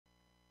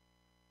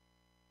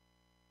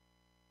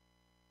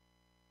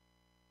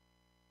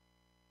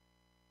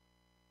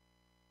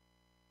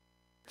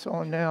It's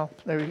on now.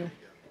 There we go.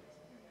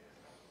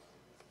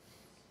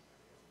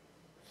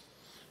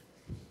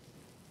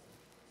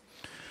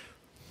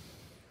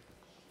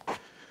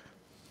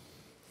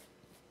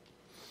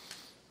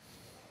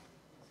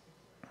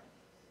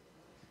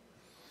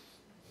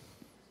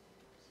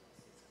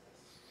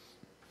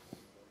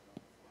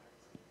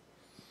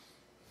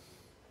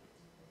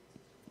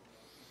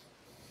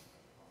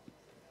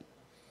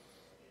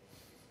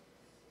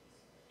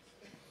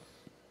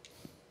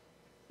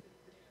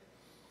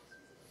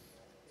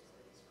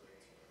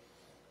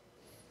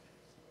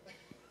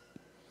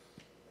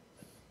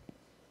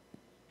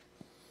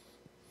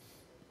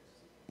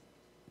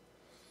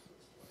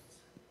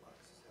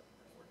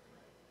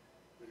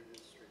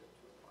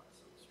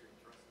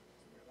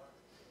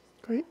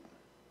 Great.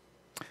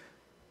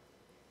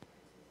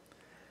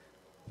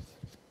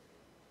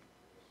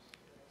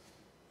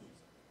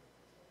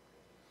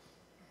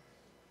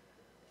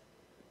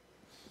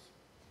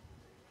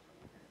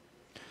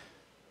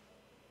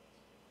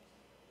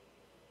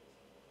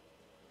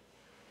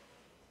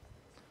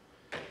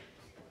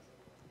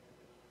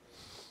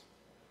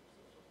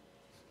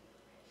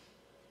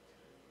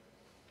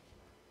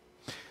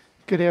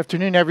 Good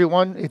afternoon,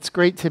 everyone. It's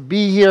great to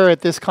be here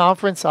at this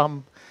conference.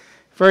 I'm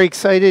very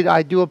excited.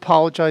 I do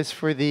apologize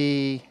for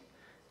the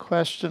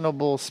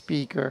questionable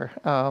speaker.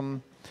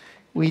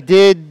 We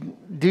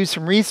did do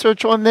some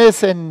research on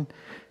this, and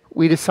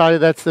we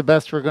decided that's the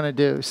best we're going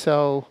to do.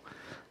 So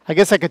I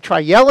guess I could try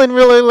yelling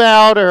really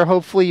loud, or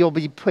hopefully you'll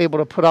be able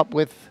to put up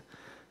with,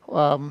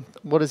 less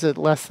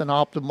than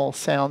optimal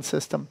sound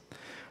system.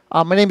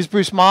 My name is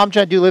Bruce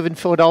Momjian. I do live in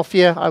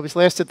Philadelphia. I was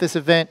last at this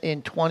event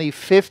in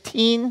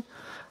 2015.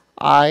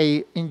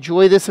 I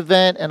enjoy this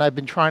event, and I've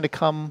been trying to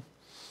come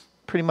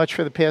pretty much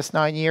for the past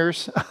 9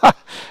 years.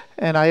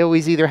 And I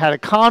always either had a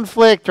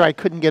conflict or I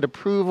couldn't get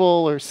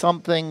approval or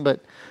something, but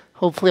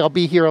hopefully I'll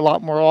be here a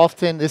lot more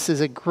often. This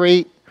is I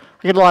get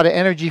a lot of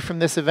energy from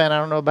this event. I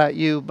don't know about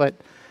you, but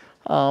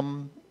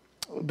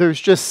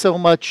there's just so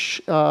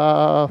much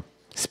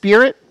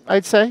spirit,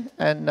 I'd say,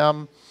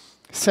 and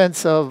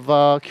sense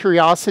of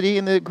curiosity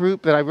in the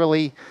group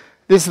that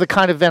this is the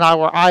kind of event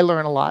where I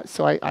learn a lot,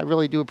 so I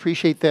really do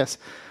appreciate this.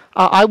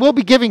 I will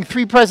be giving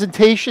 3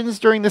 presentations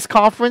during this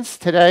conference.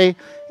 Today,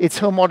 it's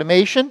home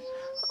automation.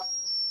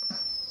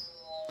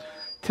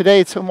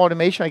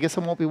 I guess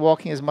I won't be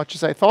walking as much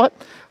as I thought.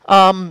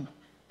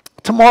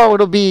 Tomorrow,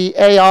 it'll be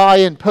AI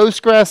and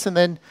Postgres, and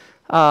then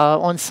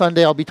on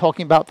Sunday, I'll be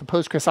talking about the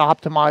Postgres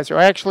optimizer.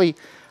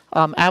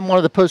 I'm one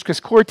of the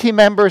Postgres core team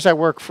members. I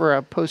work for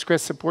a Postgres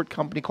support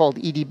company called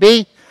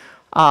EDB.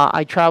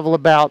 I travel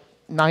about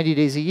 90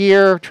 days a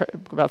year,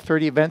 about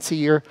 30 events a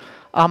year.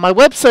 My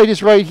website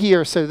is right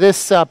here, so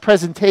this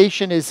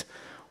presentation is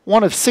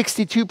one of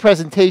 62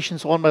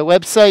 presentations on my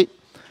website.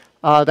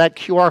 That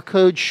QR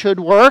code should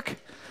work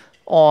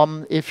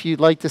if you'd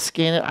like to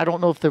scan it. I don't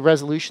know if the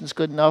resolution is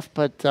good enough,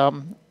 but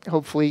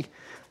hopefully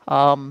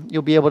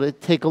you'll be able to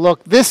take a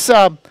look. This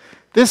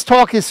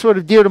talk is sort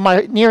of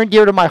near and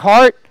dear to my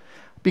heart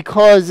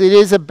because it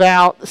is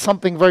about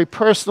something very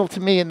personal to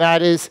me, and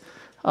that is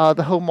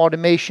the home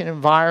automation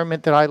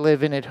environment that I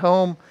live in at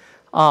home.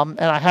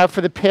 And I have for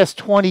the past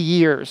 20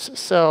 years.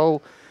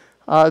 So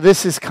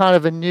this is kind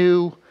of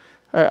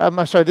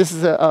this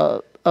is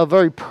a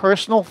very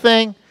personal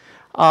thing.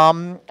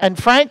 And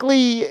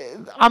frankly,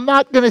 I'm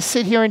not going to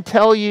sit here and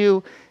tell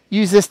you,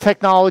 use this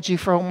technology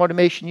for home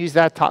automation, use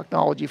that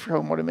technology for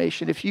home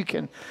automation. If you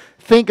can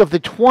think of the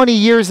 20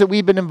 years that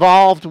we've been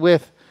involved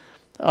with,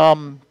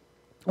 home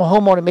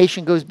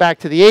automation goes back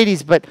to the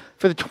 80s, but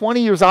for the 20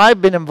 years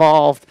I've been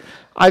involved,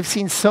 I've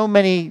seen so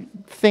many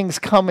things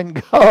come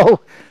and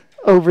go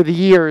over the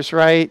years,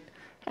 right?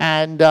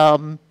 And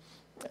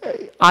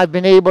I've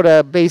been able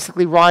to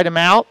basically ride them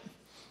out.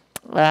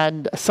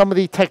 And some of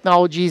the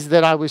technologies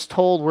that I was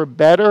told were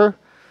better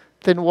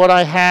than what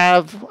I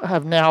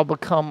have now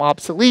become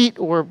obsolete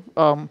or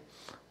are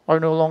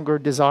no longer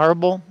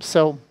desirable.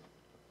 So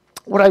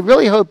what I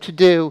really hope to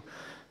do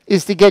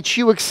is to get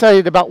you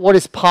excited about what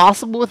is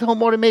possible with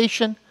home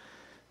automation,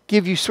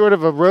 give you sort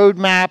of a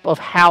roadmap of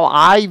how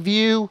I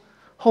view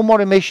home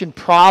automation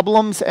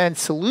problems and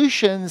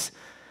solutions,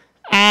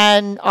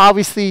 and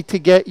obviously to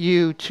get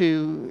you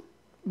to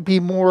be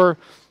more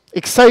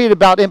excited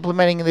about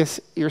implementing this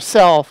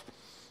yourself.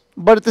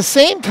 But at the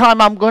same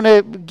time, I'm going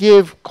to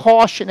give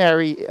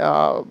cautionary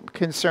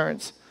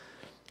concerns.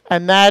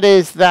 And that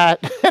is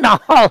that, and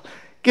I'll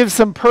give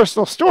some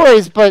personal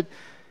stories, but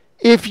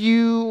if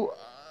you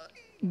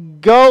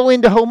go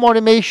into home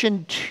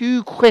automation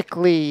too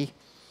quickly,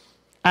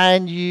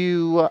 and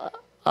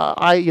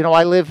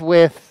I live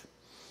with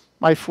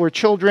my 4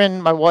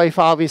 children, my wife,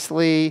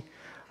 obviously.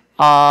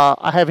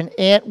 I have an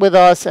aunt with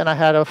us, and I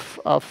had a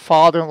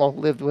father-in-law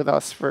who lived with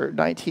us for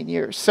 19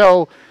 years.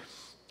 So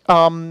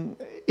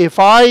if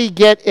I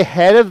get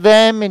ahead of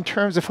them in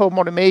terms of home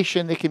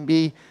automation, it can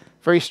be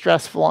very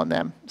stressful on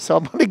them. So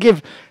I'm going to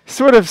give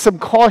sort of some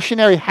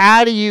cautionary,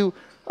 how do you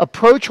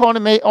approach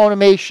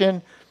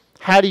automation?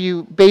 How do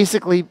you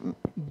basically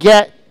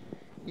get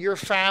your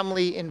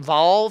family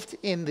involved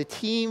in the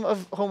team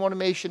of home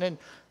automation and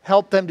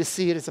help them to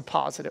see it as a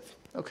positive,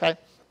 okay?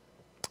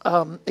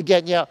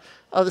 Again, yeah,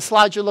 the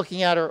slides you're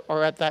looking at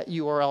are at that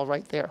URL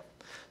right there.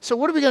 So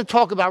what are we going to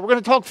talk about? We're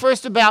going to talk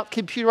first about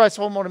computerized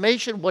home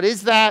automation. What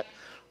is that?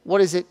 What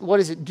does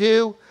it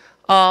do?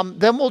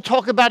 Then we'll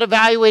talk about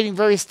evaluating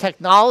various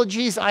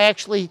technologies. I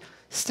actually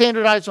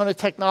standardized on a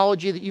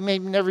technology that you may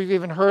never have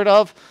even heard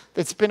of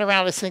that's been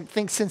around, I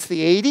think since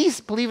the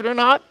 80s, believe it or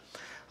not.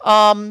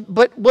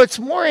 But what's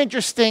more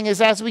interesting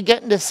is as we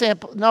get into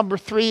sample number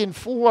 3 and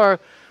 4,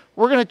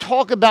 we're going to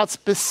talk about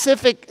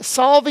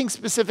solving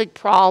specific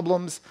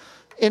problems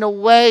in a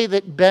way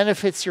that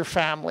benefits your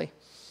family.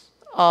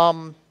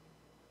 I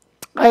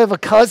have a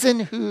cousin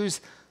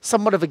who's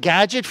somewhat of a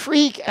gadget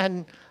freak,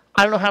 and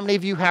I don't know how many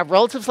of you have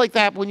relatives like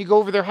that. But when you go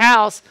over their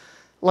house,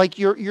 like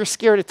you're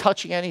scared of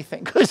touching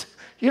anything because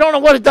you don't know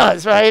what it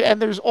does, right?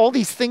 And there's all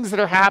these things that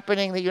are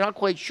happening that you're not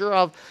quite sure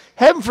of.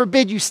 Heaven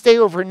forbid you stay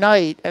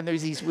overnight and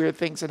there's these weird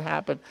things that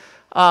happen.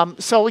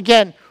 So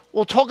again,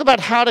 we'll talk about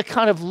how to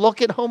kind of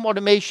look at home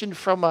automation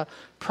from a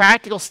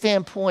practical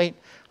standpoint,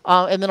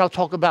 and then I'll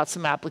talk about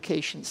some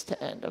applications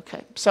to end,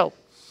 okay? So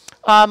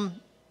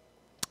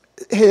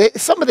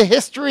some of the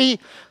history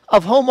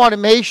of home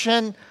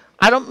automation.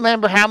 I don't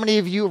remember how many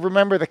of you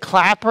remember the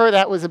clapper.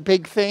 That was a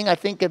big thing, I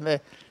think, in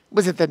the,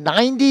 was it the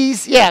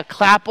 90s? Yeah,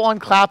 clap on,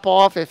 clap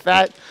off, if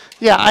that,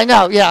 yeah, I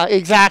know, yeah,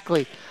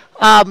 exactly.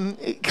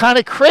 Kind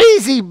of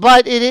crazy,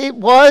 but it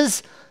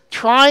was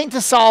trying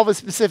to solve a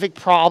specific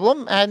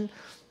problem, and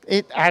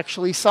it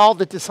actually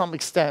solved it to some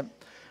extent.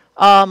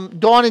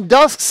 Dawn and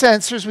dusk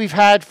sensors we've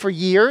had for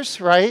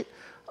years, right?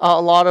 A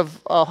lot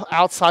of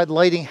outside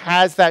lighting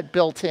has that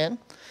built in.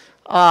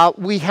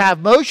 We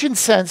have motion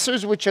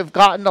sensors, which have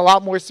gotten a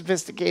lot more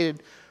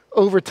sophisticated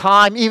over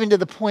time, even to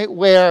the point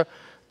where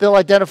they'll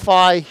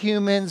identify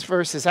humans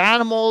versus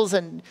animals,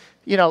 and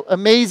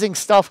amazing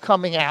stuff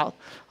coming out.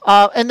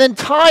 And then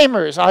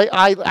timers.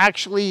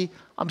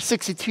 I'm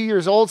 62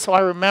 years old, so I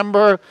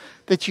remember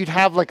that you'd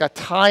have like a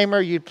timer.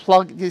 You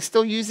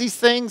still use these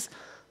things,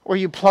 or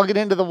you plug it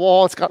into the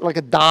wall. It's got like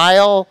a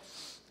dial,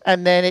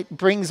 and then it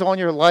brings on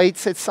your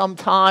lights at some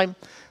time.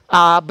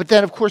 But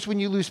then, of course, when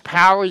you lose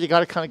power, you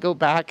got to kind of go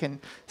back and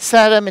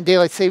set them. In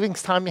daylight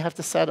savings time, you have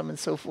to set them and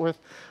so forth.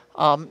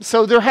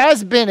 So there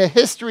has been a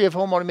history of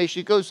home automation.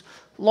 It goes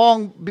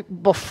long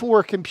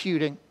before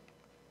computing.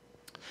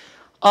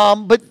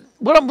 But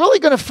what I'm really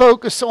going to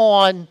focus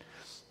on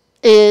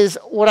is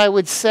what I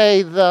would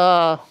say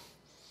well,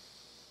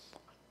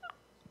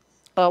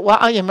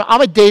 I'm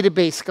a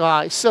database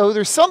guy. So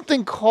there's something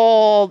in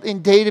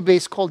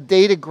database called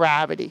data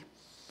gravity.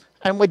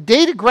 And what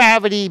data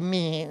gravity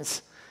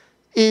means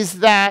is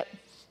that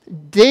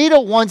data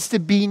wants to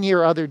be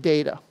near other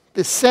data.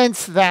 The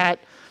sense that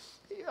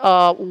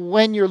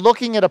when you're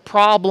looking at a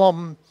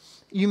problem,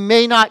 you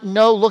may not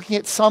know, looking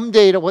at some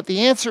data, what the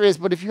answer is,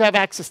 but if you have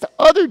access to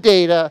other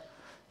data,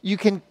 you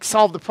can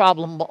solve the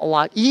problem a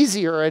lot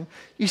easier. And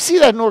you see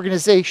that in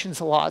organizations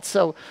a lot.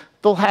 So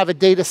they'll have a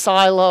data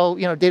silo,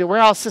 data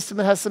warehouse system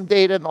that has some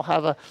data, and they'll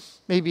have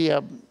maybe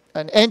an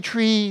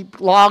entry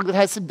log that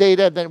has some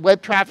data, and then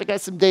web traffic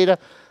has some data.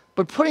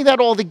 But putting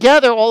that all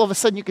together, all of a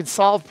sudden you can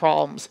solve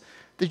problems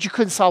that you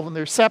couldn't solve when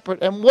they're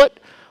separate. And what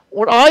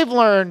I've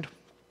learned,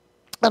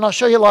 and I'll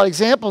show you a lot of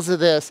examples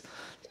of this,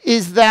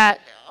 is that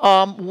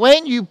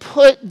when you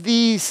put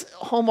these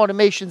home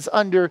automations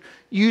under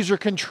user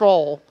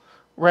control,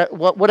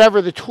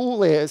 whatever the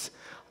tool is,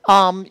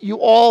 you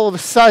all of a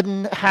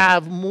sudden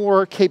have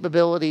more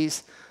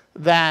capabilities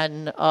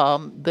than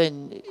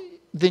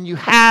you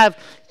have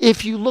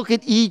if you look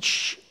at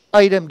each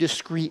item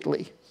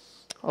discretely,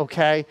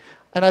 okay?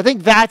 And I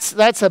think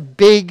that's a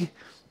big,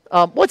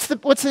 what's the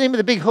name of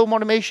the big home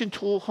automation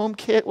tool?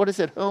 HomeKit, what is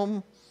it?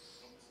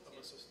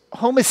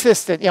 Home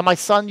Assistant. Yeah, my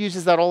son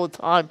uses that all the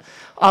time.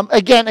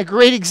 Again, a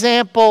great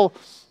example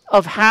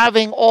of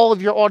having all of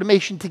your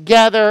automation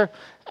together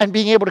and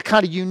being able to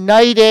kind of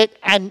unite it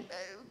and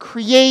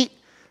create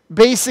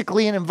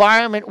basically an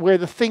environment where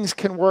the things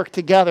can work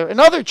together.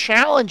 Another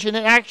challenge, and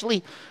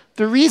actually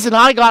the reason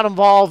I got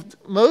involved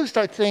most,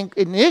 I think,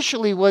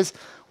 initially was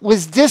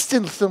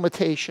distance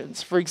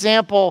limitations. For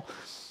example,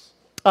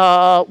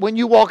 when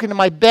you walk into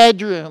my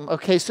bedroom,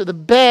 okay, so the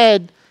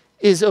bed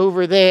is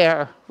over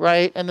there,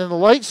 right? And then the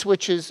light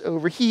switch is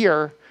over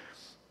here.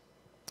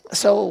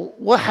 So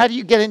how do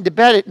you get into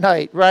bed at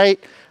night,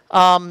 right?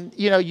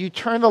 You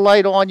turn the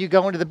light on, you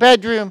go into the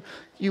bedroom,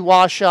 you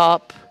wash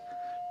up.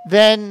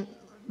 Then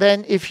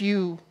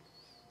do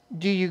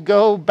you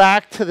go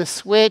back to the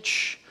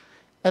switch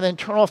and then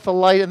turn off the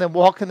light and then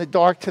walk in the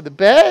dark to the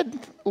bed?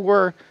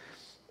 Or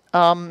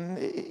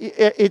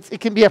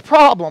it can be a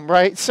problem,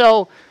 right?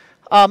 So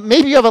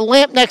maybe you have a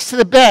lamp next to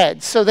the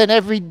bed. So then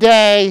every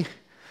day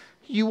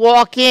you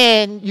walk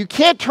in, you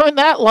can't turn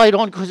that light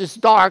on because it's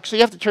dark, so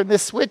you have to turn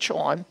this switch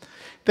on.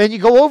 Then you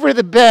go over to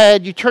the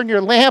bed, you turn your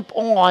lamp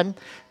on,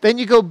 then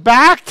you go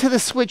back to the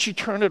switch, you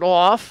turn it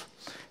off,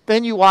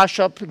 then you wash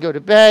up and go to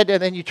bed,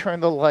 and then you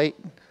turn the light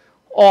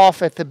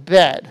off at the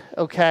bed,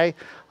 okay?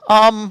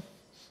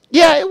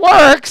 Yeah, it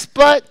works,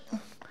 but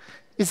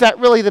is that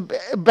really the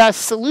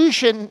best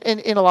solution?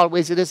 In a lot of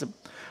ways, it isn't.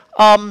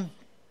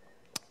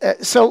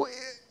 So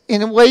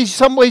in ways,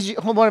 some ways,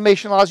 home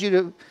automation allows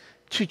you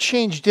to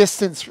change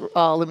distance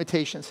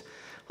limitations.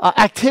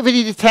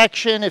 Activity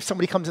detection, if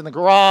somebody comes in the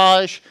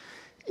garage,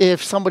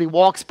 if somebody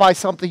walks by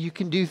something, you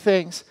can do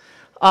things.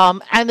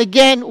 And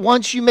again,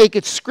 once you make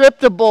it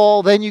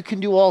scriptable, then you can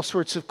do all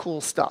sorts of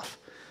cool stuff.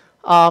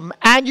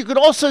 And you could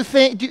also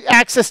do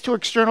access to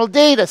external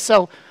data.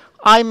 So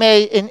I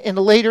may, in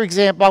a later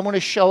example, I'm going to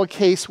show a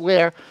case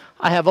where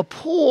I have a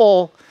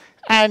pool,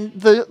 and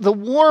the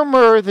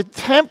warmer the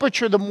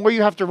temperature, the more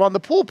you have to run the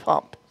pool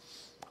pump.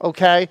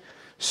 Okay?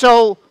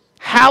 So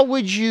how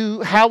would you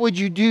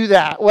do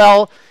that?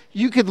 Well,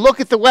 you could look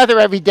at the weather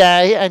every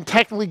day and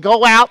technically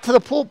go out to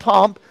the pool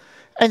pump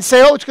and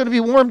say, oh, it's going to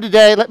be warm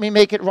today, let me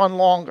make it run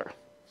longer.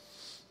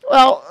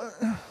 Well,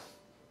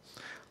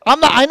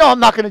 I know I'm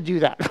not going to do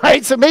that,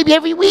 right? So maybe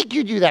every week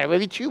you do that, or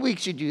every 2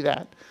 weeks you do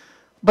that.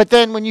 But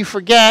then when you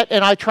forget,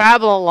 and I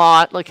travel a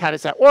lot, like how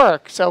does that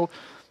work? So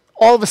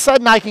all of a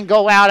sudden I can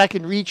go out, I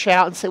can reach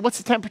out and say, what's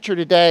the temperature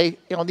today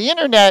on the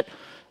internet?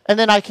 And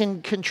then I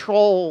can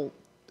control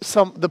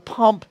the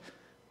pump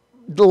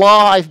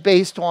live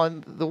based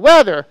on the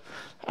weather.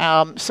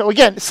 So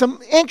again,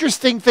 some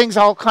interesting things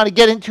I'll kind of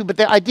get into, but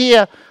the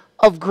idea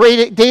of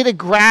great data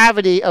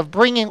gravity, of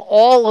bringing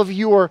all of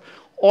your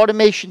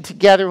automation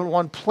together in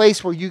one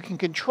place where you can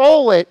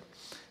control it,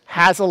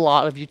 has a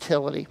lot of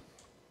utility.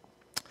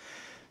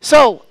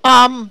 So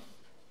I'm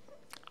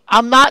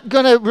not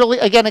going to really,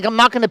 again, I'm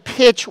not going to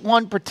pitch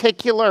one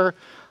particular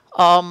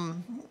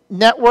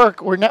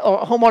network or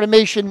home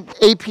automation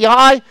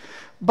API,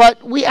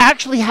 but we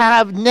actually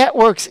have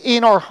networks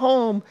in our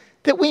home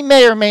that we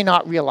may or may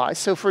not realize.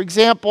 So for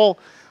example,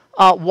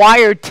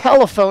 wired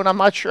telephone, I'm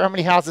not sure how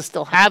many houses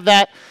still have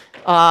that.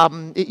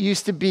 It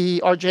used to be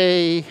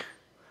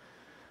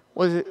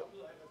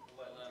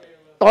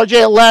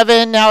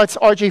RJ11, now it's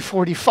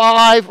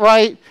RJ45,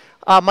 right?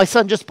 My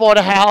son just bought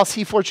a house.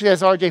 He fortunately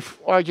has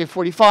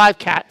RJ45,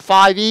 Cat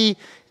 5e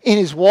in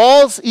his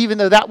walls. Even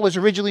though that was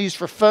originally used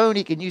for phone,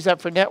 he can use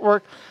that for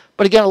network.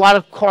 But again, a lot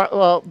of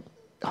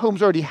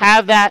homes already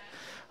have that.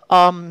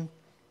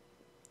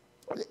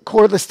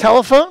 Cordless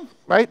telephone,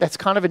 right? That's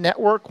kind of a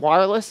network,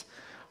 wireless.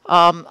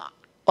 Coax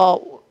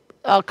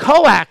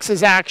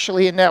is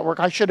actually a network.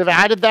 I should have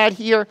added that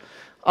here.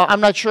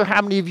 I'm not sure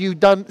how many of you have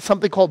done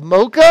something called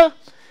Mocha,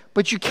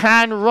 but you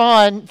can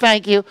run,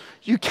 thank you,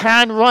 you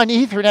can run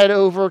Ethernet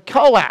over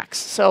coax.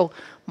 So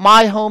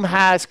my home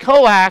has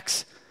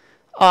coax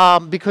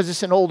because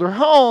it's an older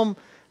home,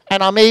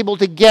 and I'm able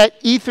to get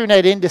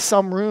Ethernet into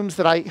some rooms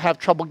that I have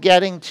trouble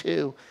getting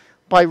to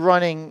by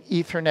running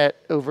Ethernet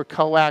over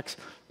coax.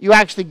 You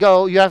actually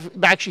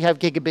actually have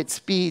gigabit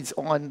speeds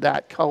on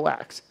that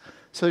coax.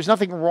 So there's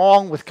nothing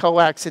wrong with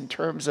coax in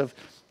terms of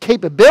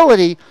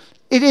capability.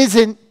 It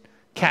isn't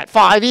Cat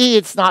 5e,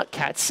 it's not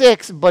Cat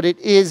 6, but it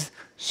is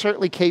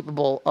certainly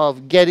capable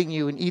of getting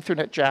you an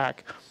Ethernet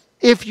jack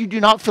if you do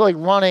not feel like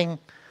running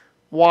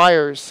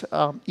wires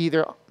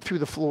either through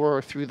the floor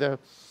or through the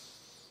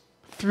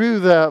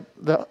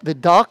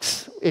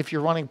ducts. If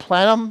you're running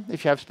plenum,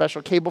 if you have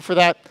special cable for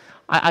that,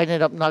 I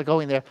ended up not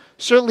going there.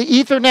 Certainly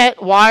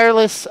Ethernet,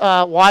 wireless,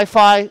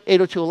 Wi-Fi,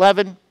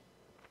 802.11.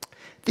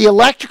 The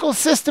electrical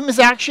system is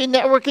actually a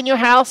network in your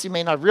house. You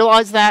may not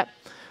realize that.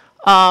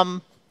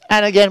 And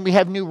again, we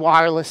have new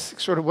wireless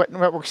sort of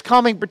networks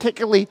coming,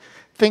 particularly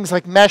things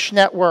like mesh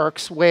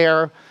networks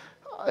where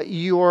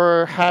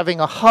you're having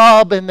a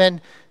hub and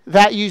then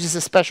that uses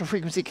a special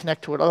frequency to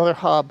connect to another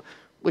hub,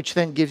 which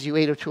then gives you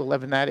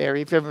 802.11 in that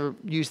area. If you've ever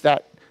used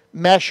that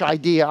mesh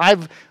idea,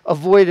 I've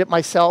avoided it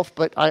myself,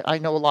 but I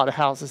know a lot of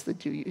houses that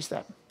do use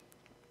that.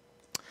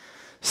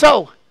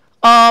 So,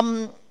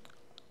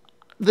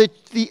 this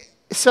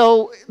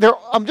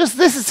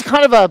is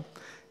kind of a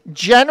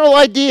general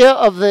idea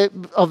of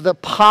the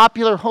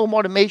popular home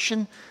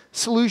automation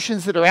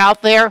solutions that are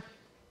out there.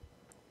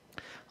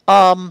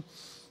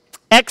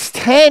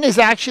 X10 is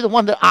actually the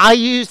one that I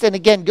used, and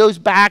again, goes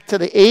back to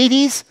the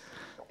 80s.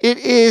 It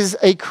is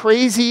a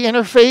crazy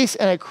interface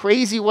and a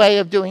crazy way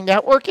of doing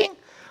networking,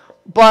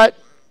 but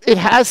it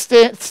has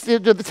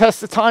stood the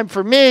test of time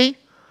for me,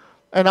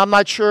 and I'm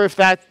not sure if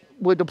that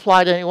would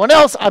apply to anyone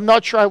else. I'm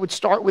not sure I would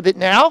start with it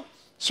now,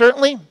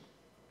 certainly,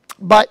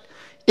 but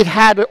it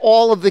had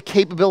all of the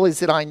capabilities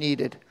that I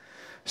needed.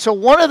 So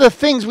one of the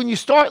things when you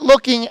start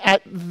looking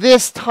at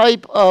this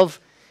type of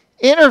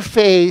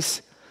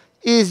interface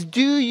is,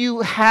 do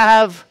you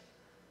have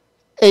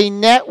a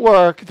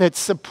network that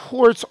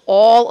supports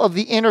all of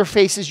the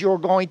interfaces you're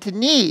going to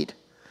need?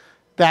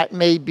 That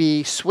may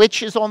be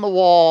switches on the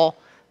wall,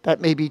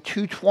 that may be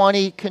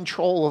 220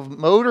 control of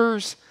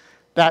motors,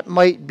 that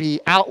might be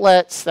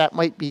outlets, that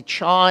might be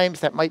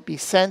chimes, that might be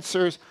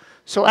sensors.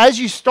 So as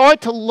you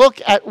start to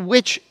look at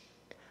which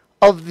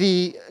of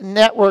the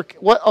network,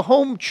 what a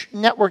home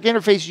network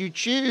interface you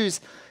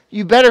choose,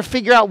 you better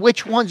figure out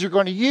which ones you're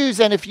going to use.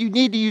 And if you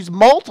need to use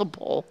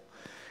multiple,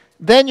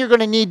 then you're going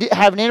to need to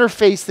have an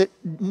interface that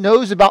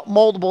knows about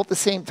multiple at the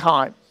same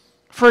time.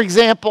 For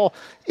example,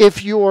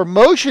 if your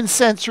motion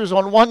sensor is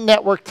on one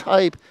network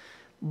type,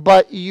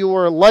 but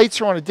your lights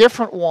are on a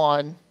different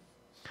one,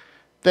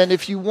 then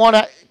if you want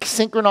to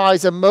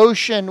synchronize a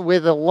motion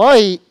with a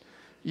light,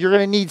 you're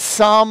going to need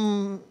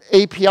some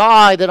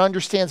API that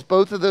understands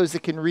both of those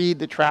that can read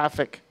the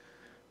traffic,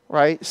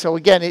 right? So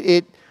again,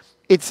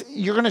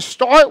 you're going to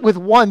start with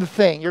one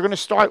thing. You're going to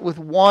start with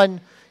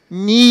one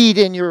need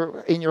in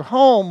your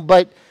home,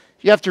 but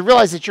you have to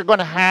realize that you're going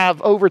to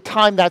have, over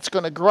time, that's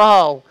going to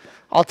grow.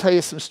 I'll tell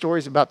you some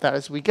stories about that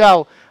as we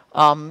go,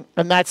 and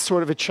that's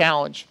sort of a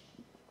challenge.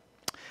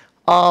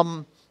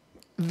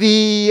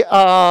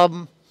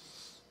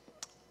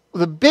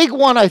 The big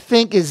one, I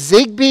think, is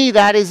Zigbee.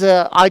 That is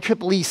a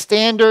IEEE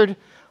standard,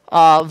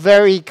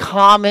 very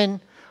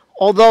common.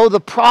 Although the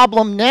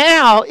problem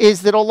now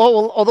is that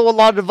although a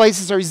lot of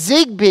devices are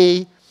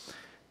Zigbee,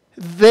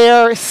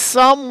 they're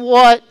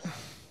somewhat...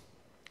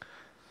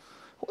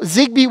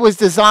 Zigbee was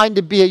designed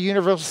to be a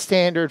universal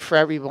standard for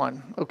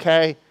everyone,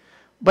 okay?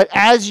 But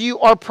as you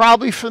are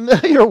probably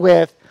familiar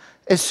with,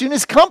 as soon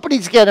as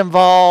companies get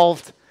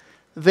involved,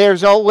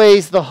 there's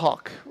always the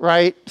hook,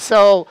 right?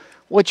 So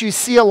what you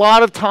see a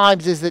lot of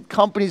times is that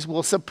companies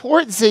will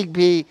support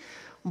Zigbee,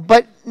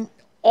 but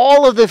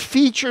all of the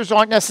features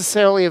aren't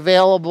necessarily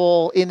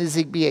available in the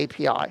Zigbee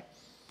API.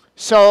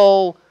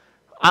 So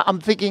I'm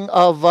thinking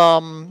of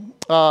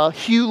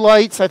Hue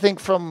lights, I think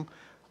from,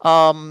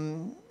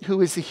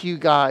 who is the Hue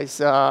guys?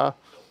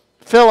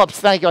 Philips,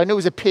 thank you. I knew it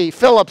was a P.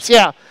 Philips,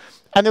 yeah.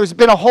 And there's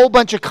been a whole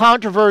bunch of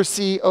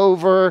controversy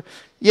over,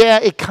 yeah,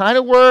 it kind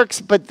of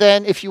works, but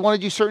then if you want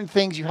to do certain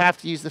things, you have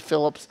to use the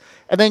Philips.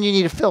 And then you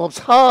need a Philips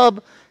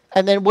hub.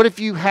 And then what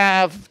if you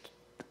have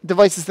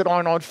devices that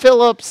aren't on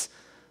Philips?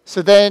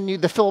 So then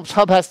the Philips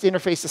hub has to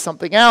interface to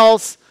something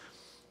else.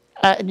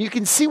 And you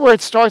can see where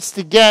it starts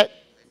to get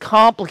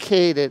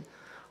complicated.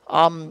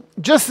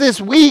 Just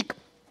this week,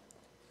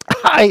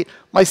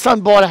 my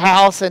son bought a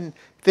house, and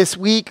this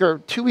week or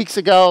 2 weeks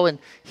ago, and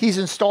he's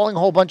installing a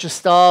whole bunch of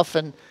stuff.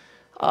 And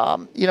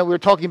we were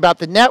talking about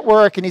the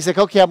network, and he's like,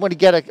 okay, I'm going to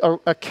get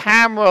a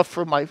camera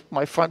for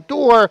my front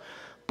door,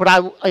 but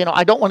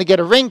I don't want to get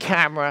a Ring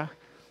camera.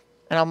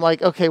 And I'm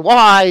like, okay,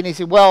 why? And he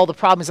said, well, the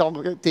problem is all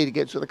the data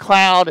gets to the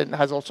cloud and it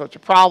has all sorts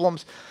of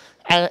problems.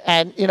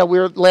 And we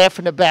were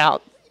laughing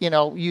about,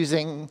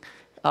 using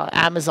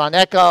Amazon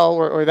Echo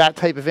or that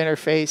type of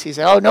interface. He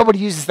said, oh, nobody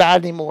uses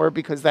that anymore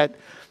because that,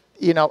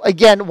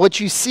 again, what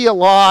you see a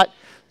lot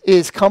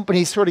is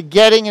companies sort of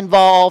getting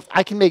involved.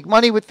 I can make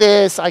money with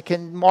this. I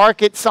can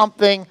market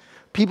something.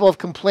 People have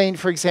complained,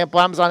 for example,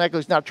 Amazon Echo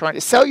is now trying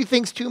to sell you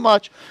things too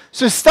much.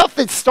 So stuff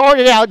that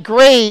started out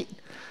great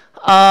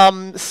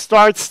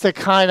starts to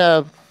kind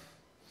of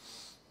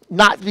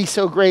not be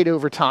so great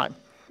over time.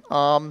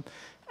 And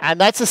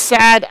that's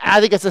I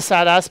think it's a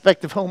sad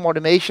aspect of home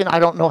automation. I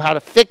don't know how to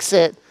fix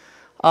it,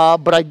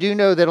 but I do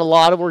know that a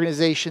lot of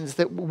organizations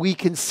that we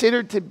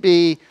consider to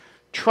be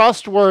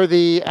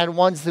trustworthy and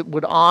ones that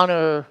would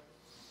honor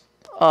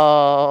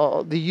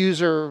the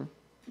user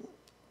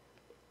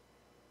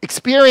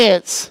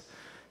experience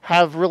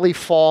have really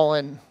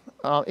fallen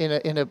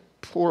in a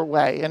poor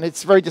way, and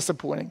it's very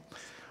disappointing.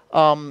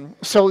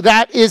 So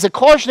that is a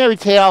cautionary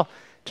tale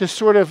to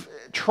sort of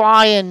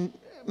try and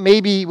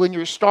maybe when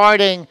you're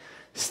starting,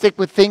 stick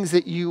with things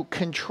that you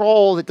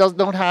control that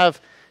don't have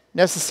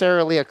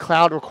necessarily a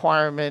cloud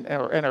requirement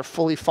and are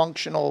fully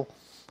functional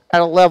at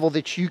a level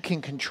that you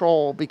can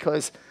control,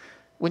 because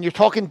when you're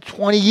talking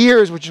 20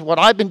 years, which is what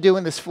I've been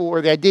doing this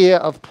for, the idea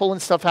of pulling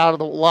stuff out of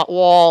the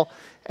wall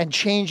and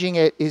changing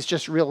it is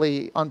just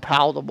really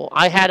unpalatable.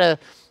 I had a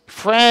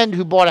friend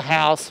who bought a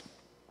house,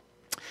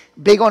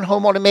 big on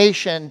home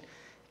automation,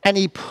 and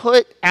he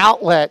put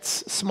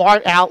outlets,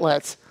 smart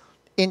outlets,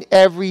 in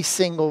every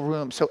single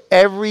room. So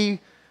every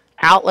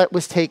outlet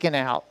was taken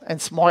out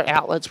and smart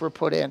outlets were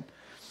put in.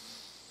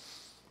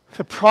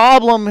 The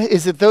problem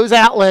is that those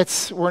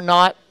outlets were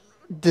not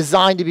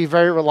designed to be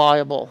very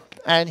reliable.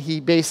 And he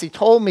basically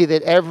told me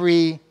that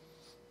every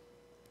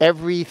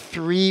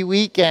 3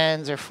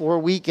 weekends or 4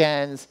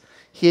 weekends,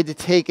 he had to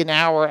take an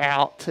hour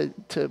out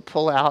to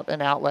pull out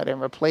an outlet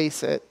and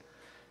replace it.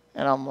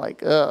 And I'm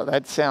like, oh,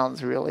 that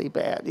sounds really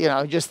bad.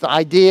 Just the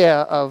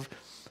idea of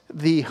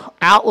the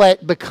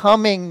outlet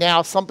becoming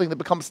now something that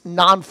becomes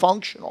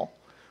non-functional,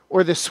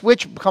 or the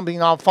switch becoming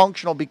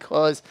non-functional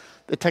because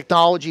the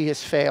technology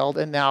has failed,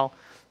 and now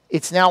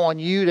it's now on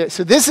you to.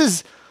 So this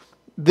is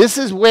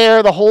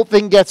where the whole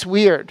thing gets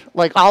weird.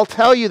 Like, I'll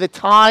tell you, the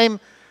time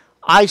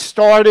I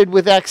started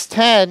with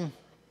X10,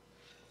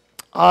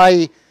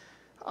 I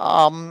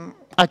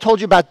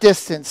told you about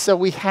distance. So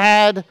we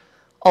had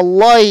a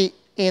light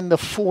in the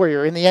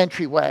foyer, in the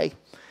entryway.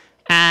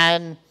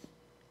 And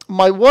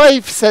my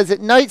wife says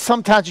at night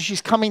sometimes when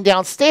she's coming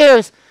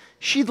downstairs,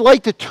 she'd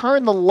like to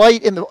turn the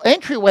light in the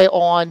entryway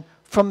on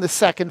from the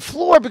second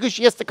floor because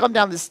she has to come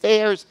down the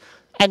stairs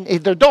and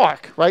they're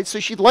dark, right? So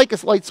she'd like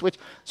a light switch.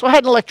 So I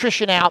had an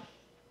electrician out,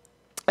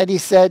 and he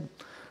said,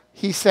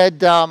 we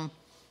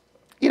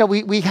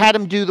had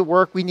him do the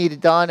work we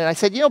needed done. And I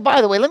said,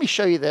 by the way, let me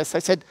show you this. I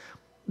said,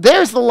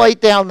 there's the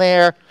light down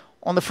there.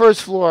 on the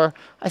first floor.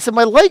 I said,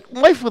 my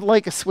wife would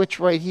like a switch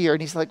right here.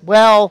 And he's like,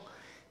 well,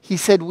 he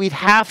said, we'd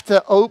have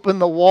to open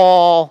the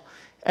wall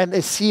and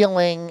the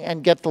ceiling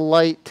and get the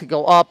light to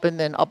go up and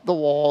then up the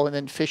wall and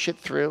then fish it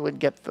through and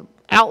get the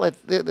outlet,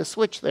 the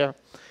switch there.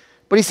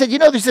 But he said, you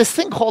know, there's this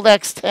thing called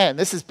X10.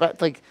 This is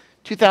like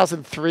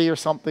 2003 or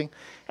something.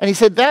 And he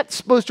said, that's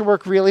supposed to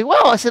work really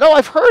well. I said, oh,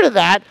 I've heard of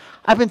that.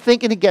 I've been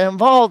thinking to get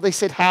involved. They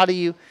said, have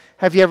you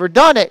ever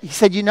done it? He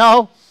said, you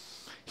know,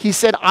 he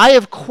said, I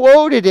have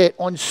quoted it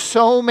on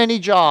so many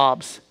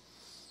jobs,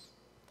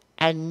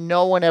 and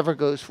no one ever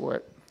goes for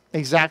it.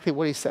 Exactly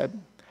what he said.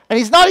 And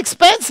he's not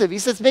expensive. He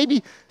says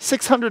maybe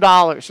 $600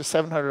 or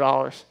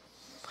 $700.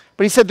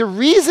 But he said the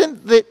reason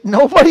that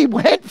nobody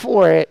went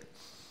for it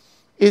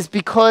is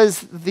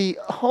because the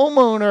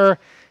homeowner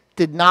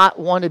did not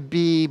want to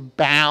be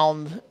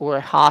bound or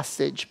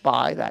hostage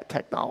by that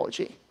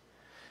technology.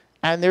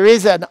 And there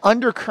is an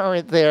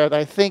undercurrent there that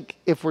I think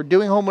if we're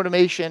doing home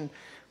automation,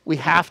 we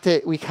have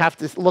to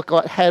look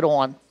at head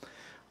on.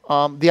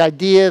 The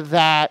idea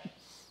that,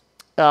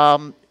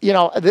 you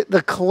know,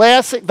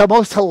 the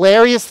most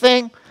hilarious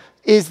thing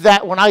is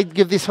that when I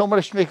give this home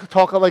automation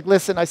talk, I'm like,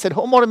 listen, I said,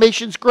 home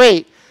automation's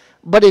great,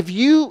 but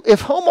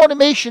if home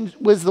automation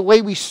was the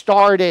way we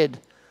started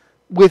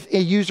with a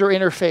user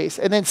interface,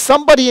 and then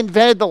somebody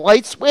invented the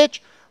light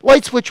switch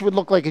would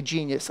look like a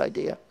genius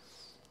idea.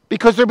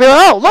 Because they'd be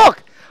like, oh,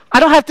 look, I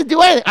don't have to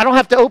do anything. I don't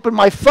have to open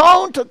my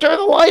phone to turn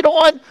the light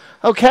on,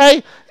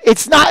 okay?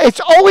 It's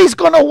always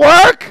going to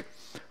work,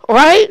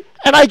 right?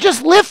 And I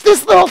just lift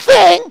this little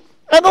thing,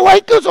 and the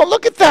light goes on.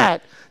 Look at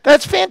that.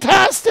 That's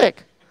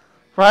fantastic,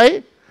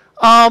 right?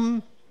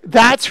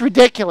 That's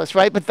ridiculous,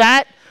 right? But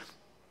that,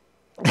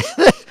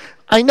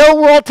 I know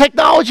we're all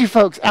technology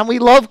folks, and we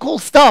love cool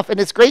stuff, and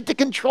it's great to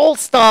control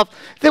stuff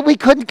that we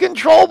couldn't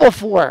control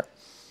before.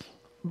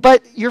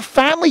 But your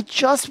family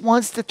just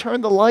wants to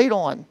turn the light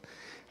on.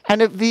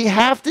 And if they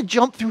have to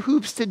jump through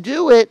hoops to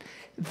do it,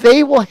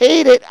 they will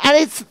hate it, and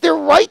it's their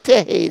right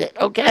to hate it,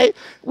 okay?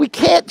 We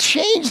can't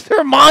change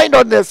their mind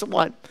on this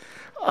one.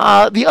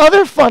 The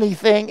other funny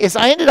thing is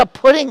I ended up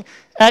putting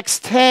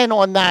X10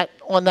 on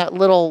that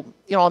little,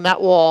 you know, on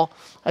that wall.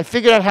 I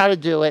figured out how to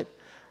do it.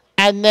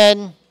 And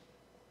then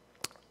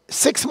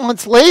 6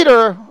 months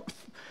later,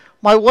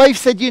 my wife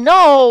said, you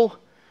know,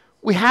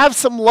 we have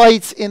some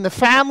lights in the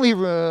family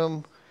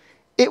room.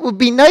 It would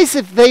be nice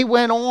if they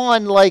went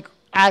on like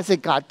as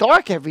it got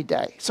dark every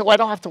day, so I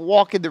don't have to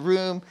walk in the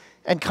room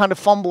and kind of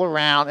fumble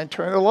around and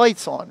turn the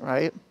lights on,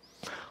 right?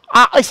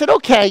 I said,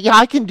 okay, yeah,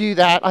 I can do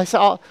that. I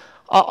said,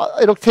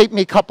 it'll take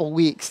me a couple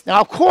weeks. Now,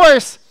 of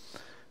course,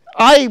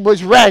 I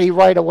was ready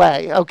right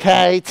away,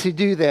 okay, to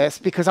do this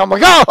because I'm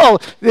like, oh,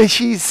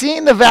 she's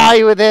seen the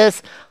value of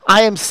this.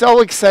 I am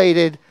so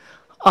excited.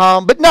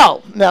 But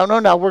no.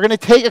 We're going to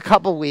take a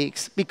couple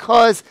weeks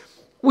because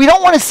we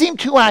don't want to seem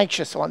too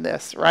anxious on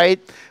this, right?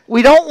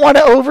 We don't want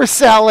to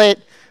oversell it.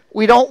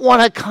 We don't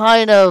want to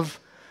kind of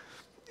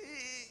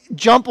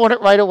jump on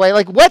it right away.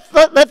 Like, let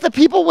the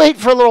people wait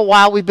for a little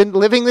while. We've been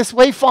living this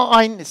way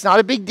fine. It's not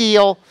a big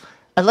deal.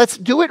 And let's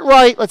do it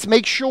right. Let's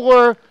make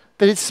sure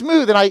that it's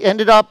smooth. And I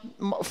ended up,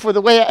 for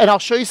the way, and I'll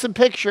show you some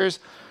pictures,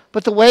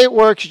 but the way it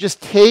works, you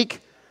just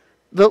take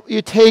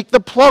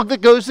the plug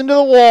that goes into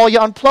the wall, you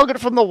unplug it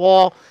from the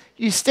wall,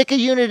 you stick a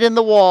unit in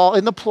the wall,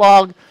 in the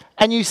plug,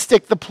 and you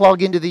stick the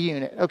plug into the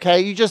unit, okay?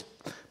 You just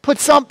put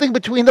something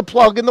between the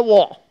plug and the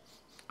wall.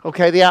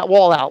 Okay, the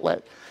wall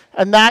outlet.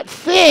 And that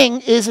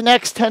thing is an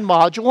X10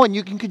 module, and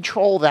you can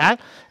control that.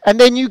 And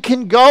then you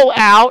can go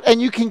out,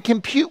 and you can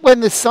compute when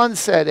the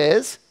sunset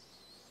is.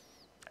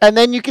 And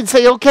then you can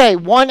say, okay,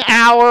 1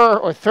 hour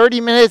or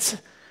 30 minutes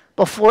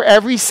before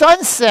every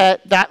sunset,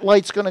 that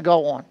light's going to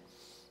go on.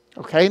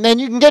 Okay, and then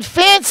you can get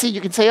fancy.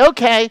 You can say,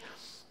 okay,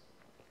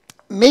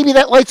 maybe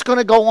that light's going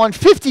to go on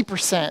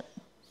 50%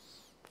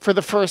 for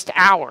the first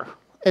hour.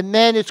 And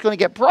then it's going to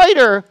get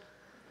brighter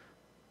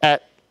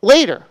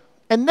later.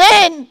 And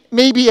then,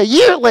 maybe a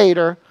year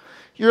later,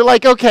 you're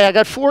like, okay, I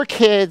got 4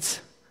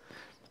 kids,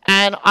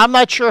 and I'm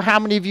not sure how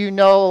many of you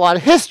know a lot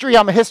of history.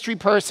 I'm a history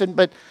person,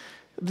 but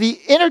the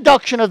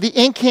introduction of the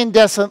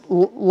incandescent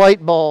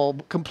light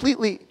bulb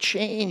completely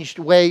changed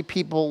the way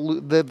people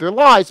live their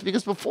lives,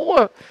 because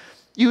before,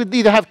 you would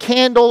either have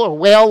candle or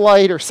whale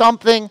light or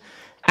something,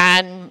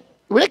 and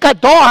when it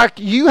got dark,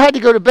 you had to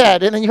go to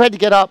bed, and then you had to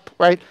get up,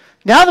 right?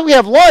 Now that we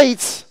have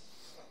lights,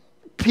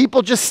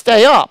 people just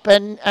stay up,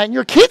 and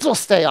your kids will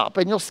stay up,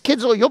 and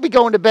you'll be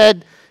going to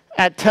bed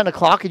at 10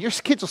 o'clock, and your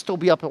kids will still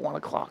be up at 1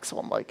 o'clock. So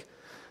I'm like,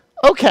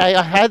 okay,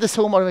 I had this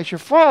home automation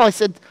for all.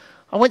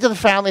 I went to the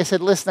family, I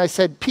said, listen, I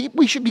said,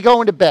 we should be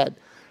going to bed.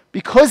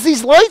 Because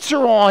these lights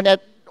are on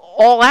at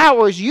all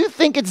hours, you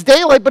think it's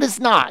daylight, but it's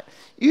not.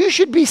 You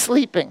should be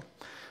sleeping.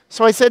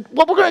 So I said,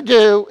 what we're going to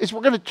do is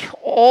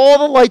all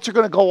the lights are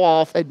going to go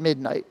off at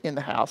midnight in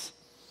the house.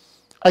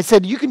 I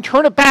said, you can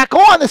turn it back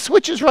on. The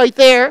switch is right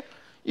there.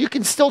 You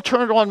can still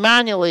turn it on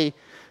manually,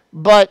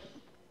 but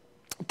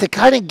to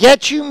kind of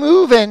get you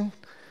moving,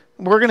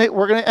 we're gonna,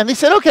 and they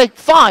said, okay,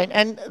 fine.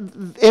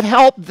 And it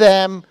helped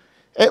them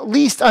at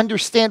least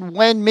understand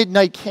when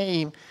midnight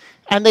came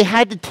and they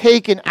had to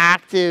take an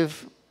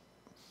active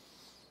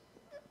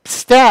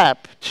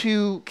step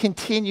to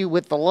continue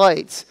with the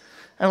lights.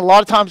 And a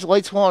lot of times the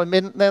lights went on at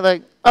midnight, they're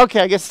like,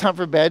 okay, I guess it's time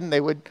for bed, and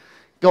they would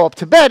go up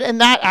to bed,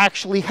 and that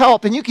actually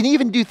helped. And you can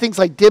even do things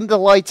like dim the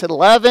lights at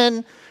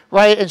 11,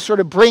 right, and sort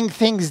of bring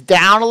things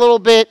down a little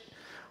bit,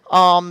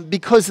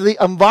 because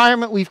the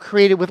environment we've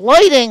created with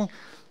lighting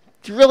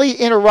really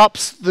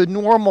interrupts the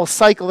normal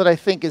cycle that I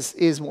think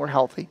is more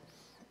healthy.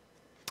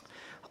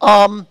 There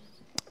are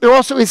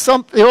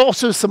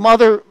also some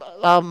other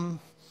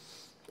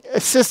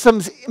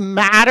systems,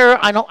 Matter.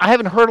 I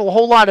haven't heard a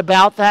whole lot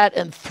about that,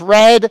 and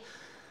Thread.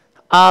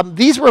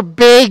 These were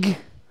big,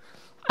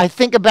 I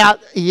think,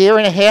 about a year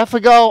and a half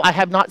ago. I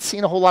have not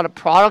seen a whole lot of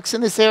products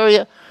in this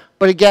area.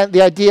 But again,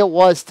 the idea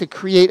was to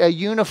create a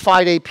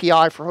unified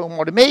API for home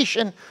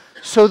automation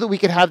so that we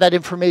could have that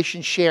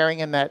information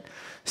sharing and that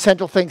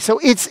central thing. So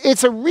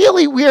it's a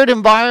really weird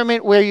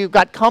environment where you've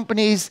got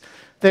companies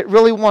that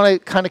really want to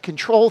kind of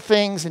control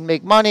things and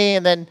make money,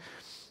 and then,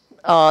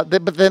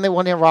 but then they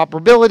want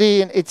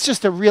interoperability, and it's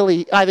just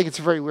I think it's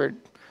a very weird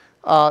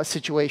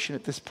situation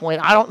at this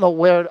point. I don't know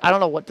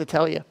what to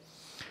tell you.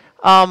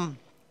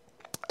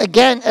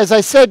 Again, as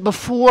I said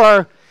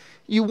before,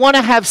 you want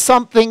to have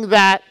something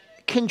that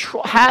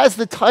has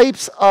the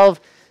types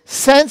of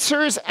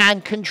sensors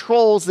and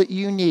controls that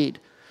you need.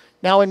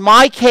 Now, in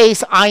my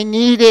case, I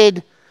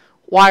needed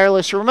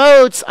wireless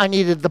remotes, I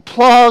needed the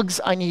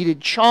plugs, I needed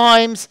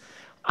chimes,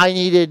 I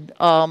needed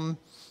a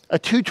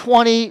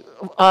 220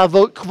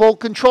 volt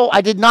control.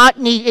 I did not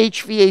need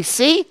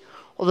HVAC,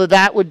 although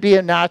that would be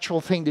a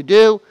natural thing to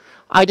do.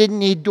 I didn't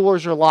need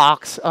doors or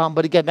locks,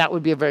 but again, that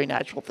would be a very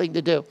natural thing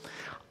to do.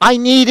 I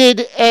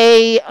needed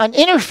an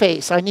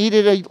interface. I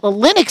needed a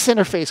Linux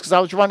interface because I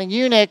was running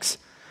Unix.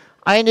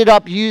 I ended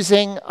up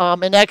using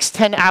an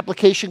X10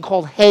 application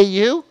called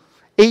HeyU,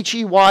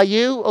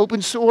 H-E-Y-U,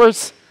 open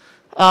source,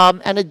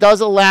 and it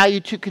does allow you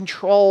to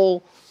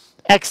control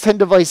X10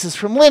 devices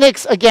from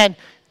Linux. Again,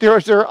 there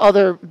are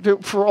other,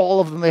 for all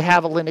of them, they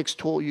have a Linux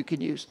tool you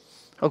can use.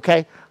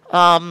 Okay.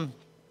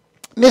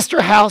 Mr.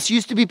 House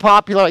used to be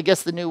popular. I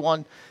guess the new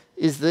one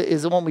is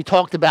the one we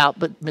talked about,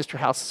 but Mr.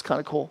 House is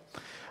kind of cool.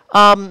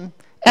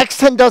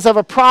 X10 does have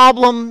a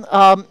problem.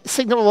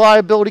 Signal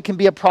reliability can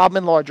be a problem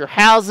in larger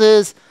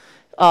houses.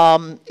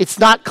 It's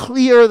not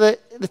clear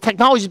that the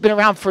technology's been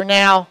around for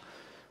now,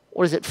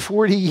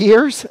 40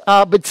 years,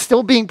 but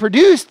still being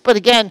produced. But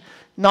again,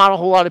 not a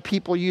whole lot of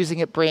people using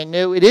it brand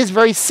new. It is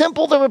very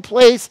simple to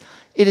replace.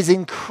 It is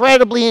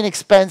incredibly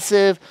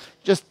inexpensive.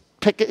 Just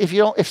pick it.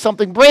 If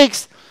something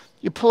breaks,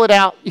 you pull it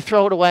out, you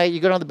throw it away, you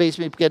go down to the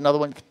basement, you get another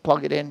one,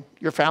 plug it in.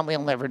 Your family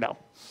will never know.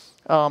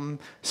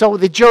 So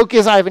the joke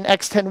is I have an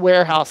X10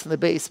 warehouse in the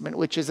basement,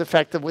 which is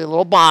effectively a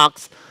little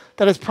box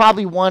that has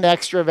probably one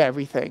extra of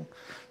everything.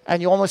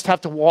 And you almost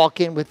have to walk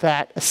in with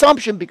that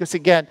assumption because,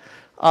 again,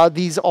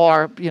 these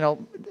are,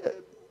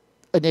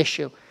 an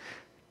issue.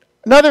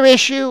 Another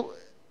issue,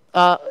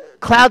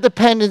 cloud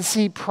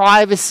dependency,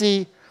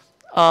 privacy.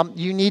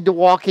 You need to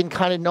walk in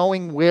kind of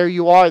knowing where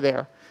you are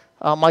there.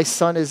 My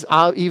son is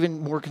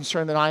even more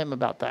concerned than I am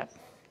about that.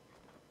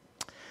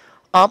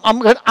 I'm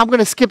going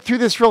to skip through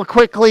this real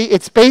quickly.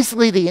 It's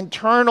basically the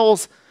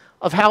internals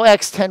of how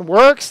X10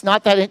 works.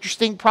 Not that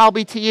interesting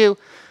probably to you,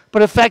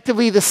 but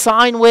effectively the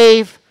sine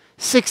wave,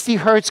 60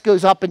 hertz,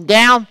 goes up and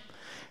down.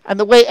 And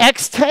the way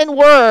X10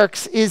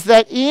 works is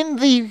that in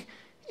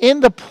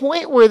the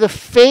point where the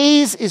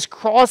phase is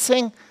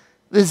crossing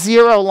the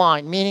zero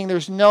line, meaning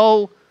there's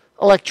no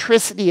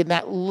electricity in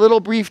that little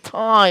brief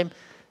time,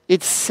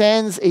 it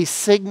sends a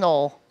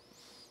signal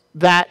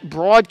that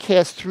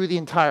broadcasts through the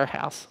entire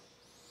house.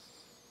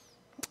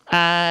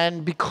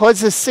 And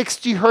because it's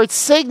 60 hertz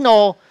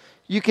signal,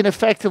 you can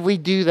effectively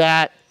do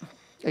that,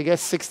 I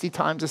guess, 60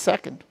 times a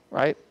second,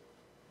 right?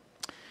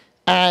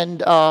 And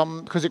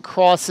because it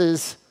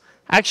crosses,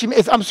 actually,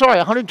 I'm sorry,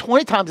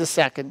 120 times a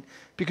second,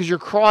 because you're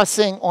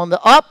crossing on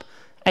the up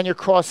and you're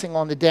crossing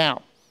on the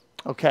down,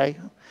 okay?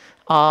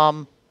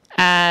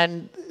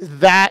 And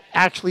that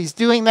actually is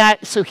doing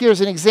that. So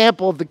here's an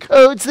example of the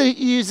codes that it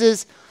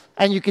uses,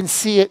 and you can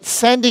see it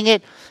sending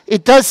it.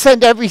 It does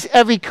send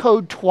every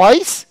code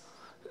twice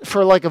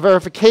for like a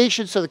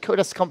verification, so the code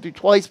has to come through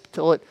twice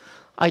until it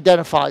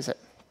identifies it.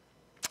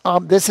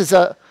 This is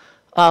a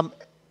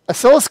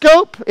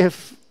oscilloscope.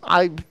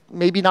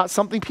 Maybe not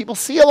something people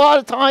see a lot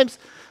of times,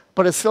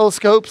 but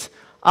oscilloscopes,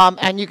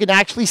 and you can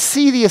actually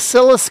see the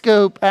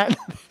oscilloscope, and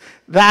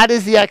that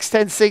is the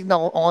X10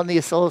 signal on the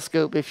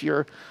oscilloscope if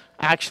you're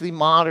actually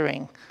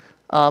monitoring.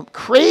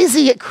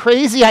 Crazy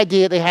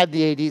idea they had in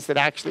the 80s that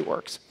actually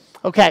works.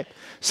 Okay,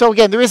 so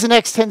again, there is an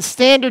X10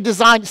 standard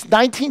design. It's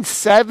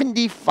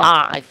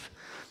 1975,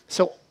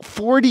 so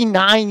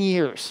 49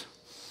 years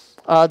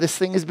this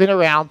thing has been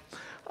around.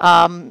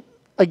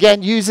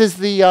 Again, uses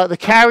the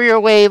carrier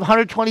wave,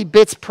 120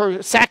 bits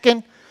per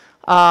second,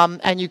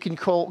 and you can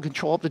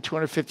control up to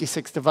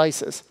 256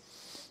 devices.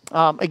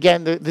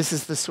 Again, this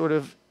is the sort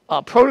of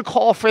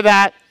protocol for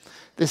that.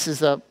 This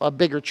is a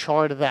bigger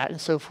chart of that and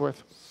so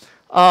forth.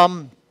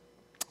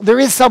 There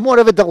is somewhat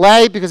of a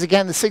delay because,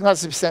 again, the signal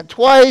has to be sent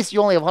twice.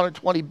 You only have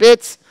 120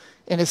 bits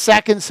in a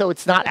second, so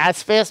it's not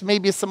as fast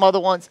maybe as some other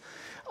ones.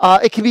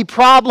 It can be a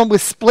problem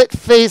with split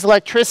phase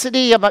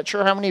electricity. I'm not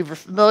sure how many of you are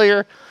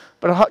familiar,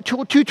 but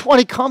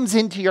 220 comes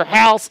into your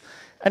house,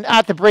 and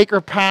at the breaker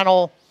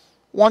panel,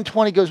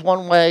 120 goes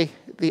one way,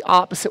 the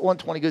opposite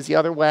 120 goes the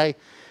other way,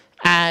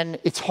 and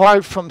it's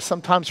hard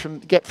sometimes to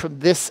get from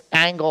this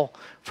angle,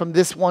 from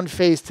this one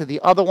phase to the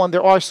other one.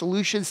 There are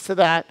solutions to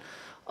that.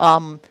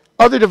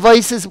 Other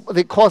devices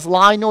that cause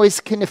line noise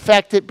can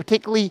affect it.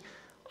 Particularly,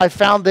 I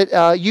found that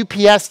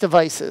UPS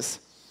devices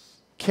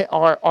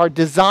are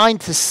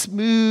designed to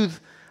smooth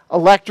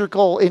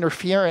electrical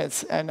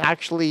interference, and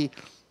actually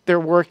they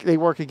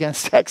work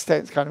against X10.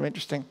 It's kind of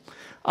interesting.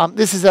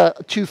 This is a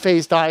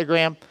two-phase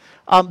diagram.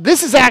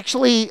 This is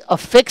actually a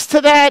fix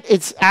to that.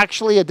 It's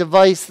actually a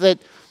device that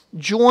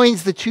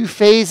joins the two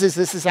phases.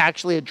 This is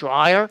actually a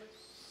dryer,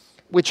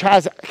 which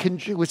has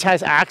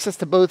access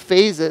to both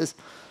phases.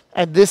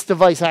 And this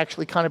device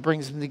actually kind of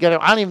brings them together.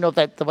 I don't even know if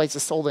that device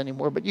is sold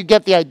anymore, but you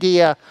get the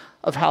idea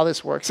of how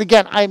this works.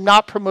 Again, I'm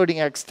not promoting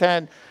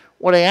X10.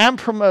 What I am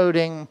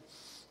promoting,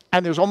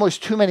 and there's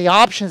almost too many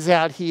options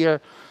out here,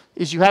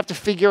 is you have to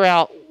figure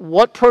out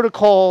what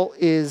protocol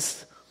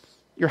is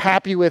you're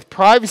happy with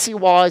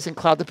privacy-wise and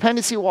cloud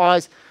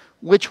dependency-wise,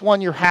 which one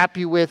you're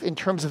happy with in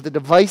terms of the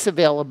device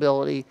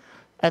availability,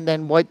 and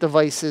then what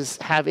devices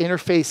have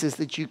interfaces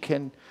that you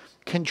can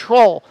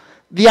control.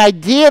 The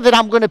idea that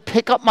I'm going to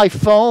pick up my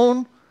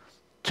phone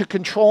to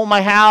control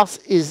my house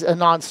is a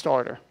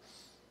non-starter.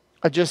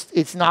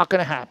 It's not going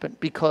to happen,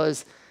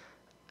 because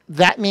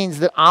that means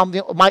that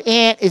my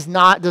aunt does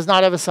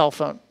not have a cell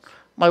phone.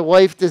 My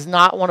wife does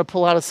not want to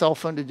pull out a cell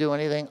phone to do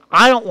anything.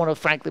 I don't want to,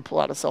 frankly, pull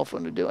out a cell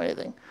phone to do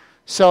anything.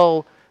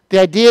 So the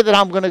idea that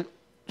I'm going to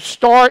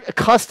start a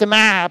custom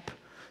app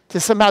to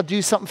somehow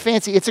do something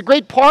fancy, it's a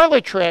great parlor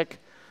trick,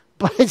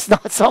 but it's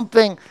not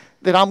something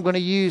that I'm going to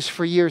use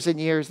for years and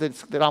years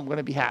that I'm going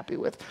to be happy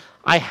with.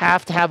 I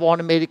have to have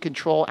automated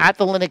control at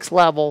the Linux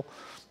level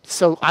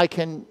so I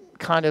can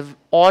kind of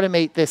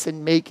automate this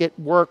and make it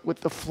work with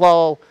the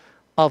flow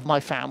of my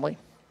family.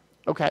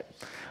 Okay.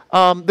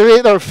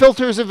 There are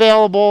filters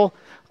available.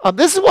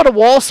 This is what a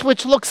wall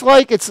switch looks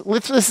like. This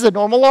is a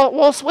normal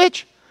wall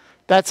switch.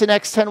 That's an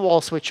X10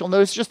 wall switch. You'll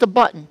notice just a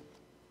button.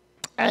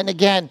 And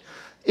again,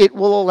 it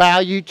will allow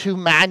you to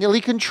manually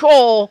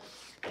control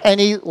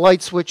any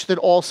light switch that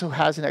also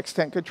has an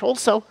X10 control.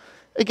 So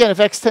again, if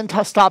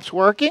X10 stops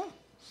working,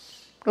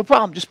 no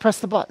problem. Just press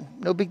the button.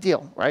 No big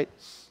deal, right?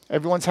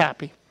 Everyone's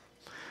happy.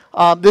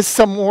 This is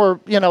some more,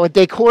 a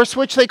decor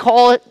switch, they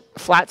call it, a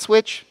flat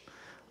switch.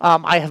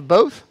 I have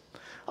both.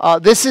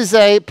 This is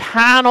a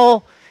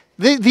panel.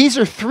 These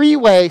are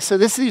three-way, so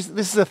this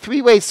is a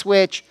three-way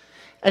switch.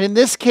 And in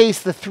this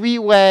case, the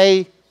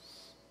three-way,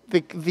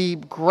 the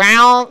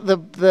ground,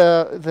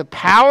 the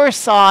power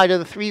side of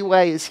the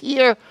three-way is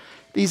here.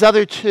 These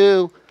other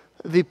two,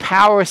 the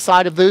power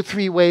side of those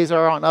three ways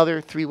are on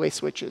other three-way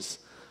switches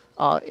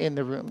in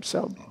the room.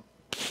 So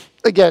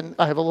again,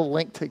 I have a little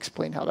link to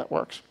explain how that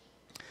works.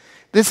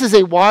 This is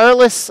a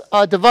wireless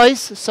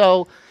device.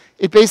 So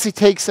it basically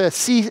takes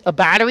a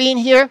battery in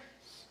here,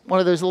 one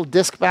of those little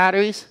disc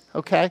batteries,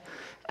 okay?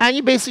 And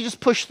you basically just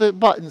push the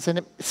buttons, and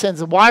it sends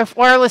a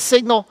wireless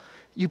signal.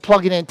 You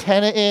plug an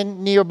antenna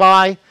in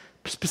nearby,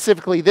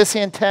 specifically this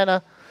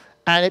antenna,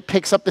 and it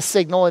picks up the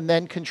signal and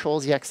then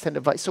controls the X10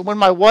 device. So when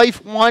my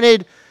wife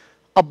wanted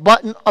a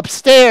button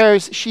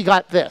upstairs, she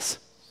got this.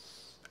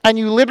 And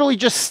you literally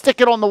just stick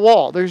it on the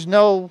wall. There's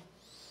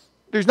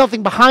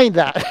nothing behind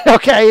that,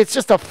 okay? It's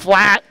just a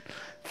flat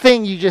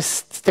thing you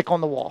just stick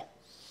on the wall.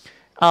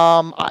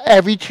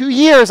 Every 2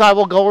 years, I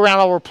will go around,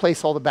 I'll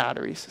replace all the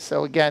batteries.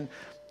 So again,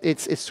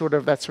 it's sort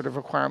of that sort of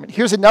requirement.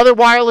 Here's another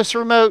wireless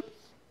remote.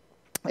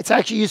 It's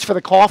actually used for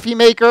the coffee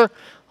maker.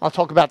 I'll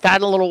talk about that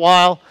in a little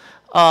while.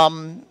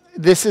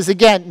 This is,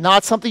 again,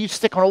 not something you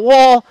stick on a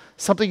wall,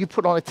 something you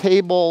put on a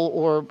table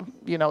or,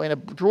 in a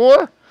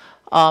drawer,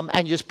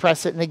 and you just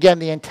press it, and again,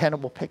 the antenna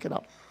will pick it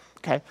up.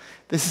 Okay,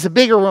 this is a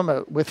bigger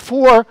remote with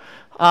 4.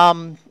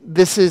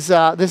 This is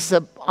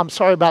I'm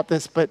sorry about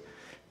this, but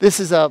this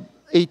is a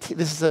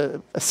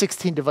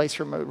 16 device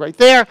remote right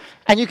there,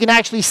 and you can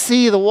actually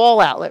see the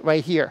wall outlet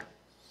right here.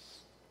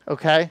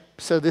 Okay,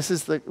 so this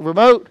is the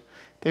remote.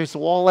 There's the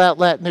wall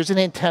outlet, and there's an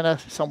antenna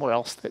somewhere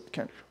else that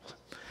controls.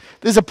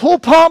 There's a pool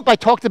pump. I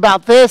talked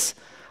about this.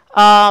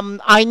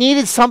 I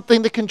needed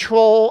something to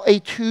control a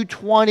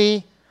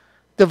 220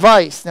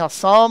 device. Now,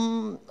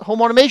 some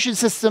home automation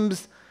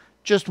systems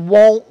just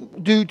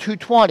won't do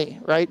 220,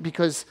 right?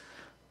 Because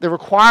the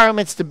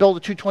requirements to build a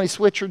 220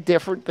 switch are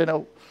different than a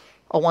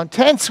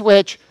 110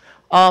 switch.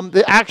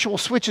 The actual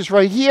switch is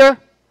right here.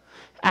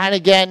 And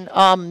again,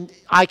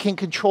 I can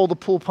control the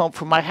pool pump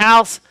from my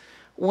house.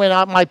 When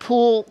my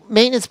pool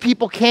maintenance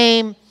people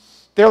came,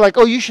 they're like,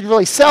 oh, you should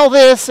really sell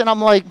this. And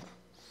I'm like,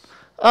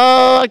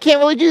 I can't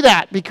really do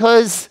that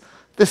because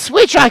the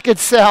switch I could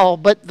sell,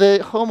 but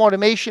the home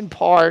automation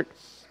part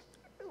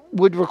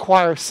would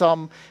require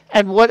some.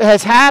 And what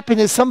has happened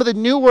is some of the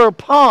newer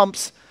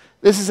pumps,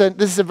 this is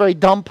a very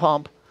dumb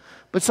pump,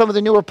 but some of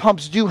the newer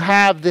pumps do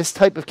have this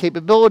type of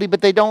capability,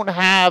 but they don't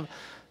have,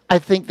 I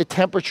think, the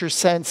temperature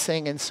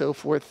sensing and so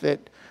forth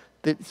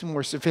that's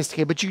more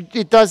sophisticated. But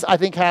it does, I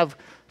think, have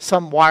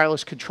some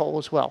wireless control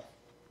as well.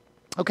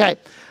 Okay.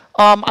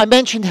 I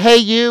mentioned Hey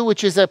You,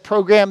 which is a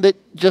program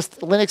just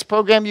a Linux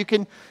program. You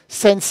can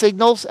send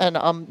signals,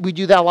 and we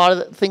do that a lot of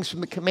the things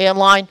from the command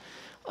line.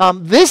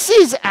 This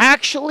is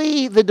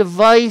actually the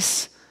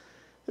device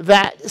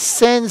that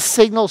sends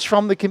signals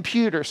from the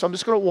computer. So I'm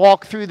just going to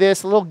walk through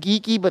this, a little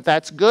geeky, but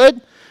that's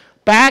good.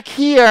 Back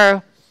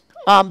here,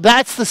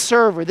 that's the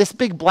server. This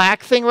big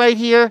black thing right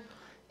here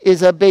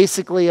is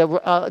basically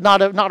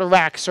not a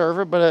rack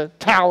server, but a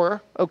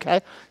tower.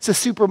 Okay, it's a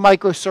super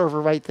micro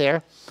server right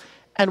there.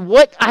 And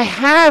what I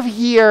have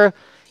here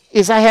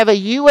is I have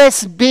a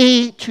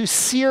USB to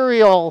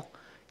serial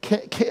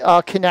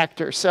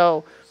connector.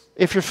 So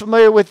if you're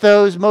familiar with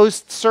those,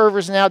 most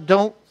servers now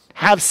don't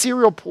have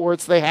serial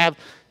ports. They have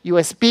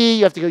USB.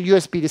 You have to go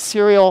USB to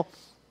serial.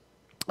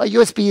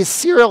 USB is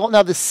serial.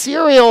 Now the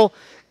serial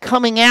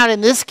coming out in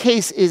this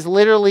case is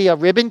literally a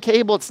ribbon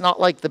cable. It's not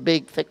like the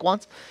big thick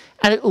ones.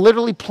 And it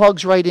literally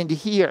plugs right into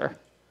here.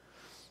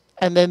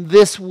 And then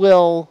this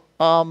will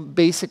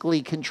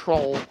basically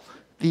control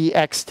the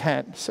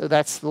X10. So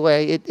that's the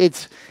way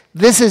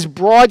this is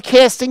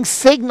broadcasting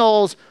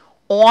signals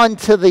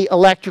onto the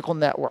electrical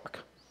network,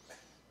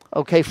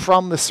 okay,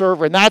 from the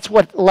server. And that's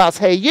what allows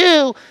Hey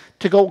You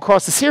to go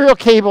across the serial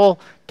cable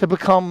to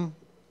go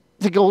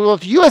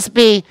with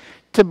USB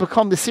to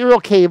become the serial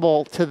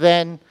cable to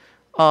then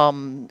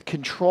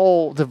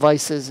control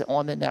devices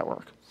on the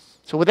network.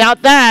 So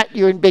without that,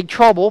 you're in big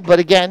trouble. But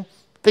again,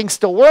 things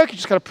still work. You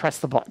just got to press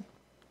the button.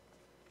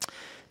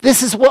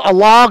 This is a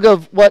log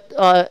of what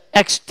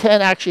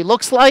X10 actually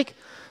looks like.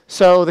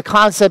 So the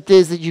concept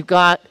is that you've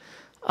got,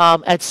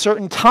 at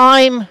certain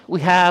time,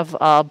 we have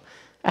a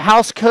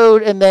house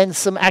code and then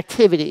some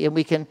activity. And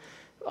we can,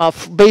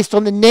 based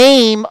on the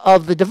name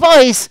of the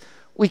device,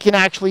 we can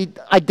actually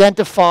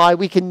identify,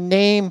 we can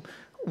name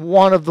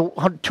one of the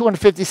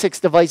 256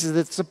 devices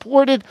that's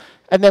supported.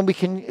 And then we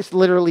can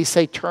literally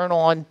say, turn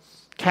on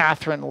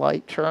Catherine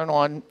light, turn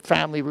on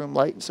family room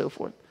light, and so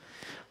forth.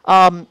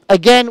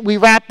 Again, we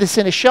wrap this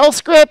in a shell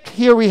script.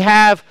 Here we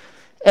have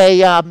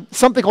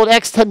something called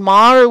X10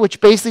 monitor, which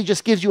basically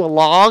just gives you a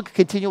log,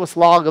 continuous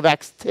log of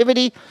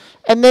activity.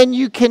 And then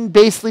you can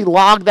basically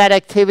log that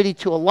activity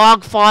to a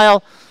log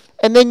file.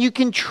 And then you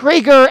can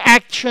trigger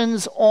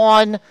actions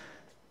on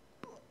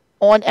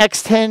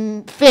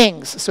X10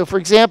 things. So for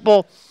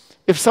example,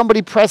 if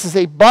somebody presses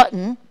a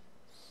button,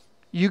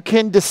 you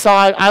can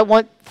decide, I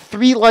want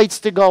 3 lights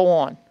to go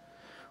on.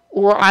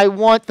 Or I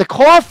want the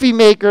coffee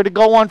maker to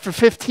go on for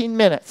 15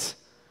 minutes.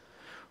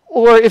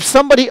 Or if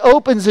somebody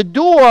opens a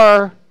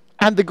door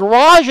and the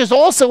garage is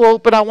also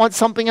open, I want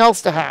something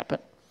else to happen.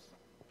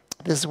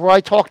 This is where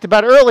I talked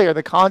about earlier,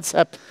 the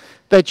concept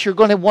that you're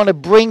going to want to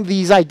bring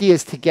these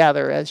ideas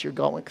together as you're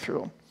going through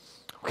them.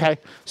 Okay?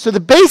 So the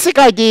basic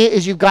idea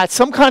is you've got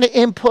some kind of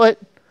input,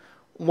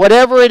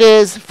 whatever it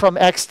is, from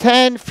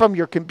X10, from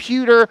your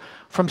computer,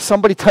 from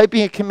somebody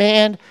typing a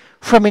command,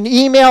 from an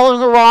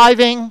email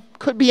arriving,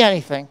 could be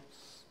anything.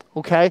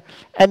 Okay?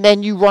 And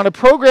then you run a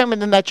program,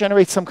 and then that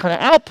generates some kind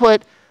of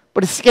output.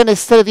 But it's, again,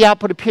 instead of the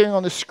output appearing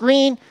on the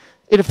screen,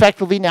 it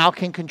effectively now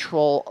can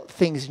control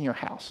things in your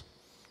house.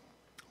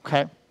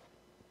 Okay?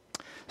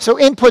 So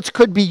inputs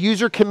could be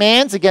user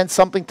commands, again,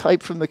 something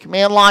typed from the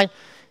command line.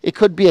 It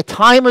could be a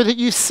timer that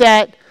you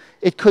set.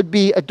 It could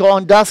be a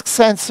dawn-dusk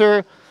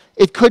sensor.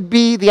 It could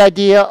be the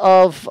idea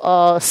of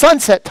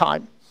sunset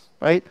time,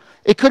 right?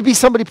 It could be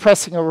somebody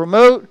pressing a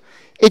remote.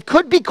 It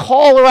could be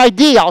caller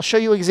ID. I'll show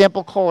you an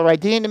example caller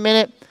ID in a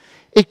minute.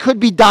 It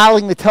could be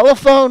dialing the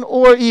telephone,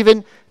 or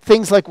even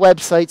things like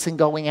websites and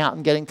going out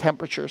and getting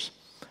temperatures.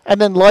 And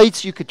then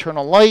lights, you could turn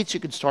on lights, you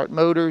could start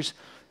motors,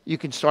 you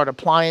can start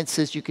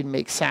appliances, you can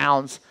make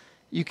sounds,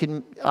 you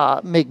can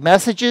make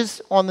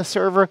messages on the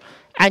server,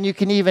 and you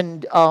can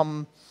even,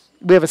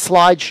 we have a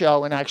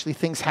slideshow, and actually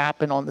things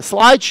happen on the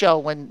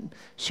slideshow when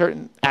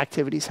certain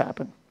activities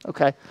happen.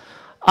 Okay.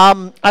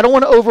 I don't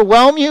want to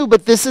overwhelm you,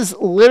 but this is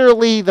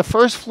literally the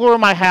first floor of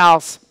my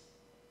house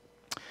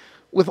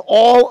with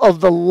all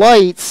of the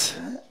lights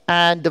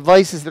and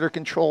devices that are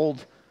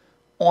controlled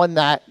on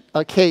that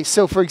case.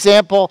 So for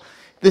example,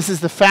 this is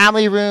the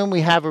family room.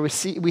 We have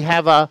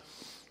a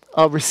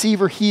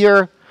receiver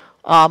here.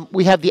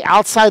 We have the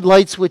outside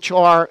lights, which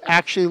are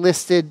actually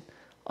listed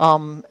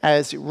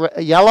as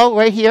yellow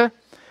right here.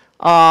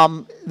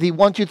 The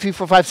 1, 2, 3,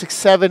 4, 5, 6,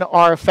 7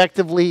 are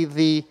effectively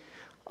the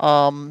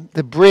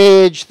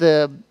bridge,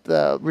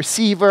 the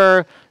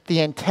receiver,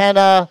 the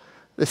antenna,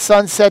 the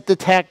sunset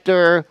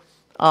detector,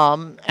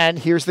 and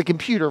here's the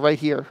computer right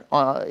here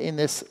in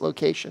this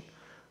location.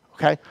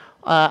 Okay,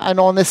 and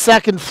on the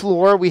second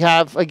floor we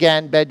have,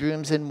 again,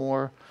 bedrooms and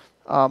more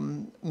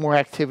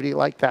activity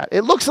like that.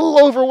 It looks a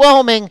little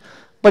overwhelming,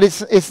 but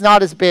it's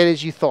not as bad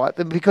as you thought.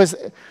 Because,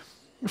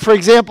 for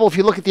example, if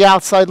you look at the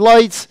outside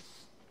lights,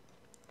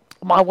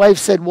 my wife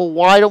said, well,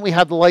 why don't we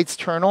have the lights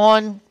turn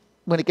on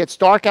when it gets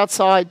dark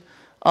outside?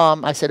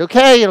 I said,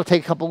 okay, it'll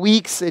take a couple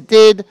weeks. It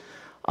did,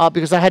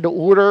 because I had to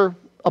order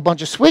a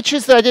bunch of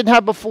switches that I didn't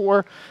have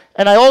before.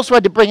 And I also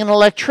had to bring an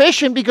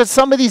electrician because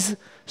some of these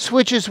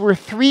switches were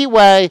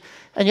three-way,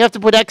 and you have to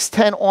put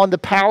X10 on the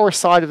power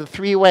side of the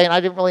three-way, and I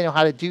didn't really know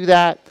how to do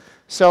that.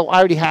 So I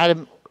already had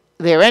him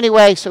there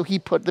anyway, so he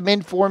put them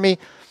in for me.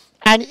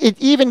 And it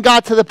even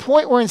got to the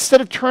point where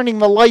instead of turning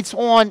the lights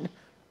on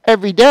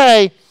every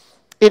day,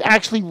 it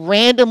actually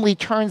randomly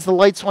turns the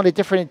lights on at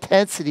different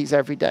intensities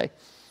every day.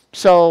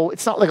 So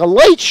it's not like a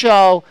light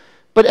show,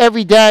 but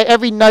every day,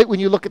 every night when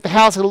you look at the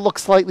house, it'll look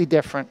slightly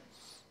different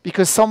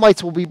because some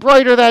lights will be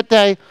brighter that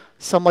day,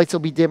 some lights will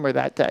be dimmer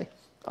that day.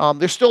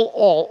 They're still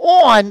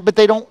all on, but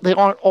they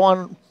aren't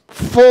on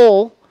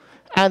full,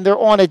 and they're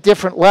on at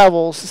different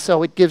levels,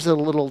 so it gives it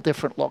a little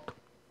different look.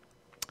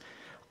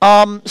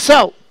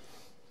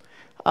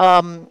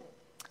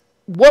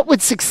 What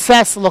would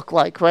success look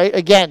like, right?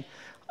 Again,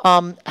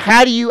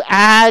 how do you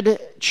add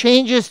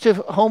changes to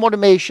home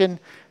automation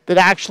that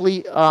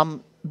actually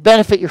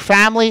benefit your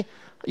family?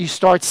 You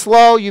start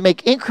slow, you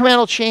make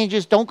incremental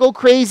changes, don't go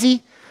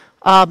crazy.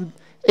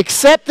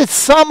 Accept that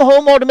some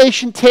home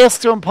automation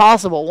tasks are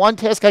impossible. One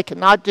task I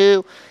cannot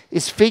do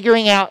is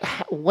figuring out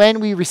when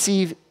we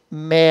receive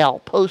mail,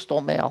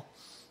 postal mail.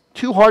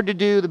 Too hard to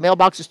do, the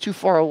mailbox is too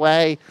far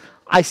away.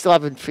 I still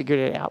haven't figured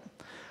it out.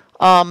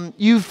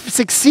 You've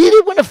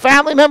succeeded when a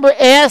family member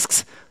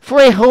asks for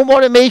a home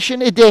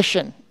automation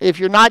addition. If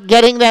you're not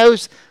getting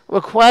those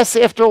requests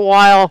after a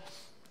while,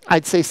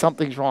 I'd say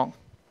something's wrong.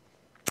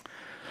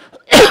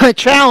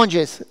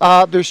 Challenges.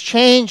 There's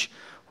change,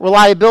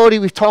 reliability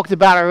we've talked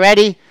about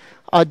already.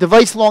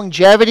 Device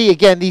longevity,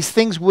 again, these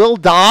things will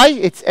die.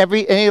 It's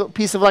any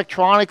piece of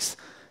electronics,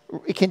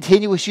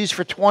 continuous use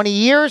for 20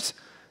 years.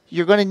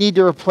 You're going to need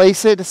to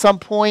replace it at some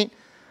point.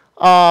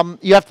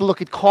 You have to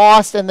look at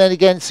cost, and then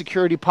again,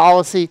 security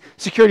policy,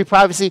 security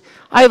privacy.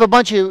 I have a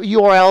bunch of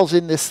URLs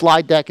in this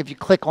slide deck. If you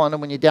click on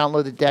them when you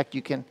download the deck,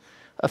 you can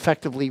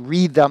effectively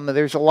read them.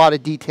 There's a lot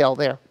of detail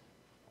there.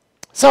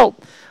 So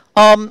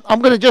I'm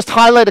going to just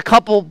highlight a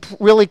couple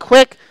really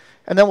quick,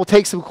 and then we'll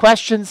take some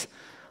questions.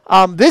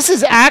 This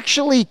is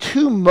actually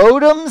two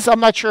modems. I'm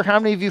not sure how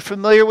many of you are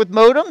familiar with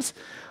modems,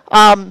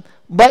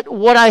 but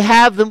what I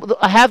have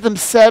them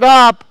set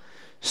up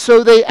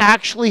so they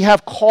actually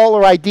have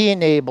caller ID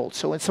enabled.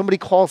 So when somebody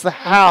calls the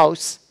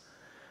house,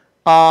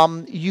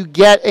 you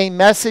get a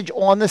message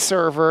on the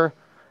server,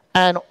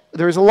 and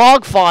there's a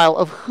log file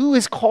of who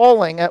is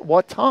calling at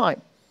what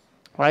time,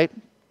 right?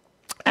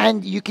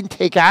 And you can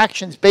take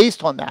actions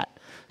based on that.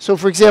 So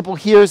for example,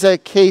 here's a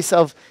case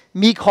of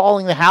me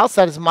calling the house.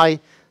 That is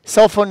my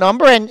cell phone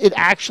number, and it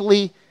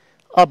actually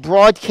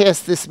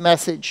broadcasts this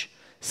message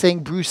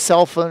saying Bruce's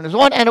cell phone is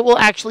on, and it will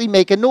actually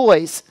make a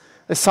noise.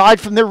 Aside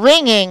from the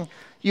ringing,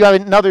 you have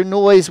another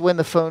noise when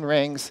the phone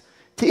rings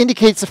to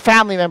indicate it's a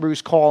family member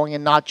who's calling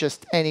and not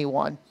just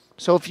anyone.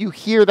 So if you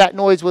hear that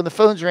noise when the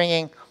phone's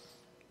ringing,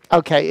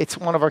 okay, it's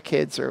one of our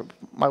kids or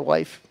my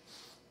wife.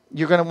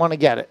 You're going to want to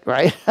get it,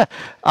 right?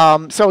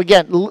 So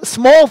again,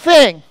 small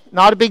thing,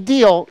 not a big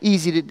deal,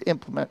 easy to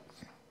implement.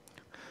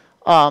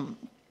 And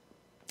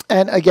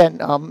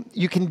again,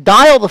 you can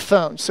dial the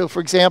phone. So for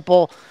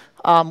example,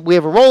 we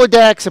have a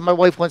Rolodex and my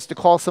wife wants to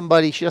call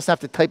somebody. She doesn't have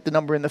to type the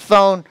number in the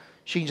phone.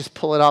 She can just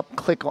pull it up,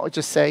 click on it,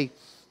 just say,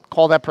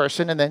 call that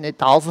person, and then it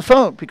dials the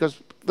phone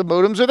because the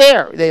modems are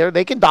there.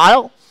 They can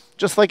dial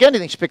just like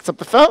anything. She picks up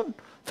the phone,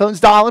 phone's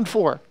dialing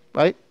for her,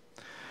 right?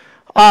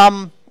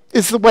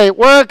 This is the way it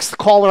works. The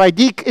caller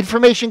ID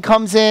information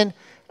comes in,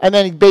 and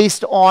then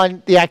based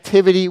on the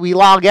activity, we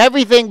log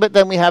everything, but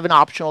then we have an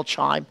optional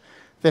chime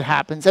that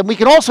happens. And we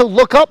can also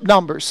look up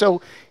numbers.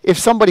 So if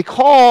somebody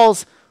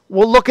calls,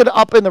 we'll look it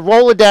up in the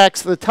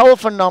Rolodex, the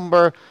telephone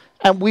number,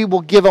 and we will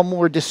give a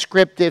more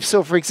descriptive.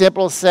 So for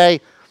example,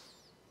 say,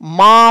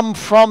 mom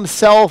from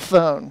cell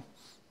phone,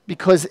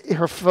 because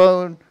her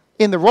phone,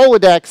 in the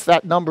Rolodex,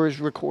 that number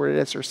is recorded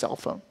as her cell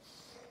phone.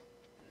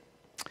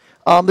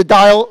 The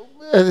dial,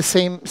 the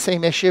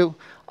same issue.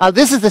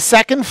 This is the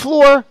second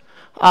floor.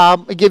 I'll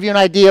give you an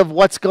idea of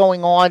what's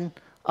going on,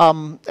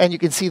 and you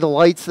can see the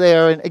lights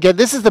there. And again,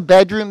 this is the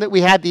bedroom that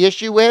we had the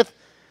issue with.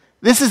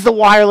 This is the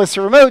wireless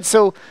remote,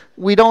 so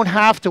we don't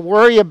have to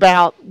worry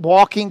about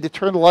walking to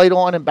turn the light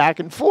on and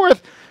back and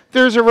forth.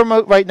 There's a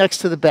remote right next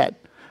to the bed.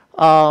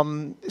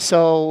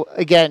 So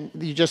again,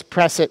 you just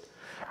press it.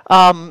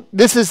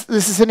 This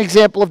is an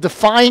example of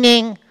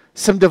defining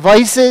some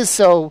devices.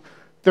 So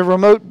the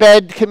remote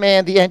bed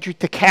command, the entry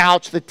to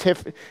couch,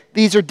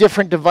 these are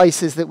different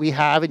devices that we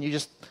have, and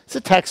it's a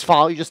text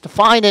file. You just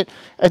define it,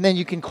 and then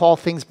you can call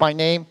things by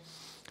name.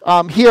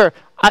 Here,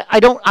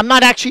 I'm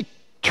not actually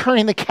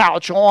turning the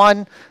couch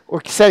on or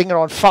setting it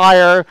on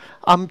fire.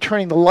 I'm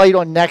turning the light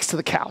on next to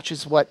the couch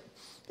is what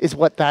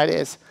that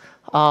is.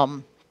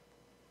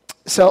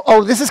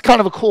 This is kind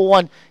of a cool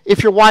one.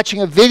 If you're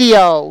watching a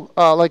video,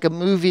 like a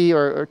movie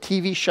or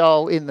TV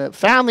show in the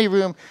family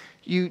room,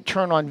 you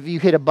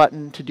hit a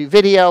button to do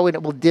video, and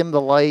it will dim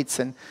the lights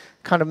and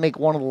kind of make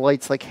one of the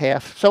lights like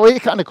half. So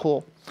it's kind of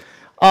cool.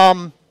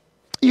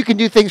 You can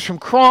do things from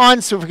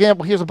cron. So, for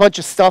example, here's a bunch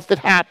of stuff that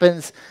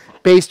happens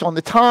based on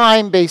the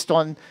time, based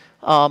on,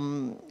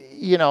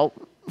 you know,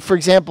 for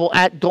example,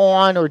 at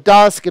dawn or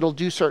dusk, it'll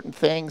do certain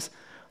things.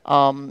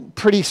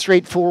 Pretty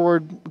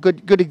straightforward.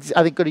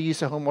 I think good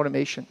use of home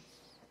automation.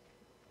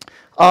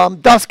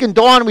 Dusk and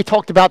dawn, we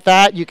talked about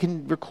that. You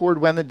can record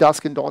when the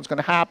dusk and dawn is going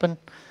to happen.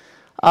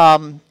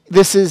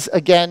 This is,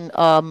 again,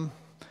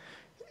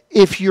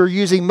 if you're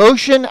using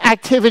motion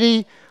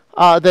activity,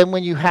 then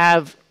when you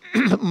have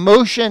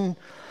motion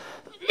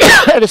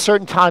at a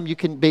certain time, you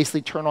can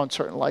basically turn on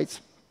certain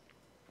lights.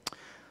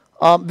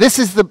 This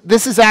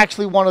is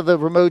actually one of the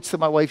remotes that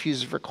my wife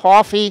uses for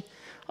coffee.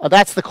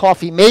 That's the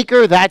coffee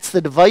maker. That's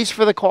the device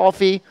for the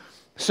coffee.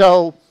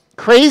 So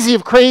crazy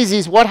of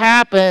crazies, what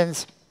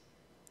happens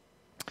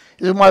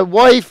is my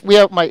wife,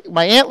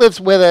 my aunt lives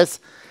with us.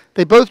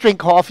 They both drink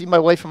coffee, my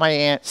wife and my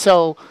aunt.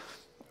 So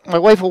my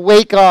wife will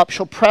wake up,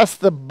 she'll press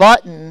the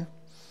button.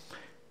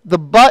 The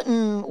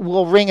button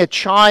will ring a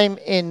chime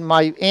in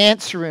my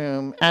aunt's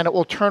room, and it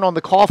will turn on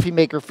the coffee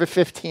maker for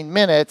 15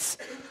 minutes.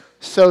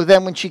 So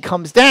then when she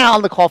comes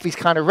down, the coffee's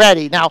kind of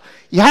ready. Now,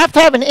 you have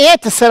to have an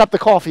aunt to set up the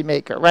coffee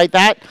maker, right?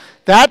 That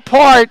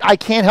part I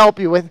can't help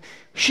you with.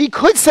 She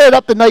could set it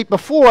up the night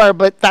before,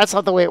 but that's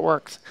not the way it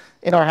works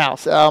in our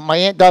house. My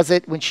aunt does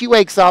it when she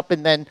wakes up,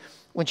 and then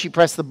when she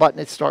presses the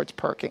button, it starts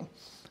perking.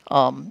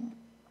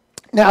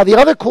 Now, the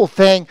other cool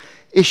thing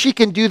is she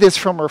can do this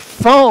from her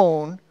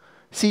phone.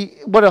 See,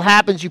 what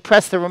happens, you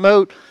press the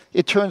remote,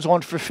 it turns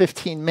on for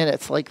 15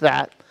 minutes like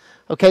that.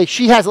 Okay,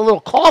 she has a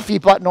little coffee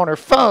button on her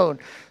phone.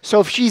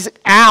 So if she's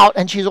out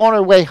and she's on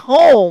her way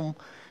home,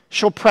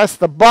 she'll press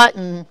the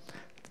button,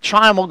 the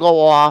chime will go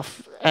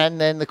off,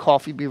 and then the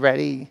coffee will be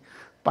ready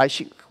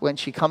when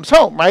she comes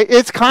home, right?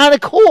 It's kind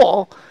of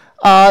cool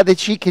that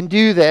she can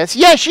do this.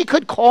 Yeah, she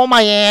could call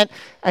my aunt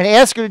and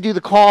ask her to do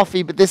the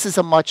coffee, but this is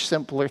a much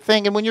simpler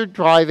thing. And when you're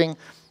driving,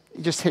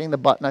 just hitting the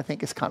button, I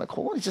think, is kind of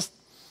cool. It's just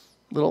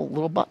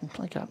little button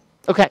like that.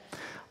 Okay.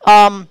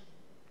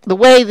 The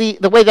way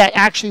that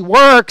actually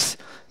works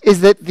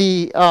is that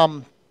the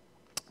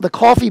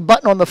coffee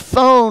button on the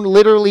phone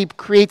literally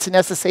creates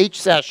an SSH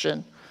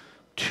session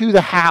to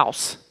the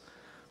house,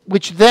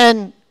 which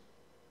then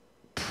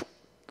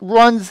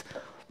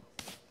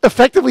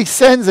effectively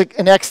sends an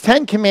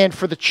X10 command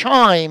for the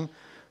chime,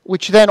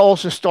 which then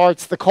also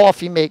starts the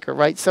coffee maker,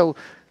 right? So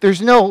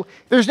there's no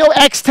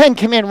X10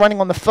 command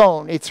running on the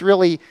phone. It's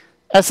really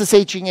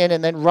SSHing in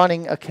and then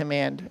running a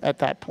command at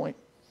that point.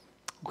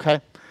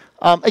 Okay.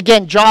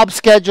 Again, job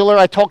scheduler,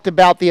 I talked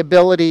about the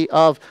ability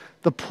of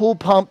the pool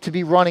pump to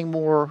be running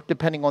more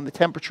depending on the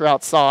temperature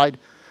outside.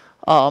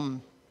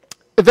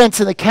 Events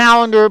in the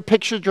calendar,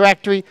 picture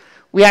directory.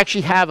 We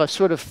actually have a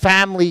sort of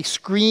family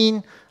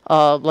screen,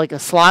 like a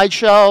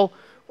slideshow.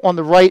 On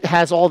the right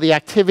has all the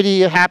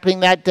activity happening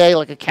that day,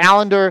 like a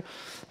calendar.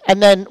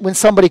 And then when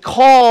somebody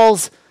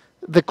calls,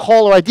 the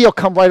caller ID will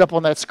come right up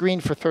on that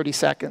screen for 30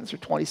 seconds or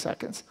 20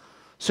 seconds.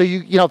 So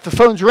you know, if the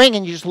phone's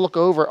ringing, you just look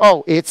over,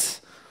 oh,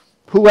 it's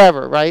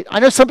whoever, right? I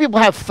know some people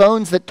have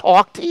phones that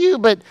talk to you,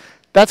 but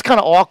that's kind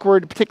of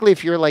awkward, particularly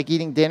if you're like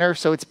eating dinner.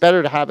 So it's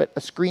better to have a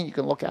screen you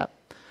can look at,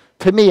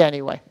 to me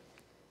anyway.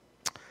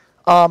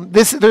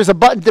 There's a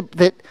button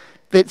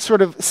that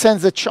sort of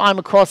sends a chime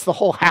across the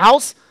whole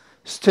house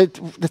to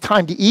the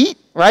time to eat,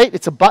 right?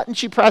 It's a button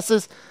she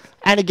presses,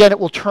 and again, it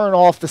will turn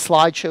off the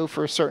slideshow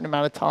for a certain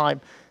amount of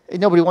time.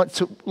 Nobody wants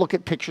to look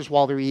at pictures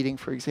while they're eating,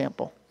 for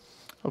example.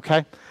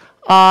 Okay.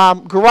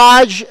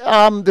 Garage,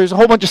 there's a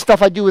whole bunch of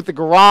stuff I do with the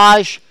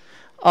garage.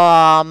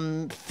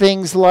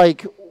 Things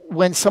like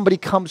when somebody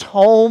comes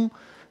home,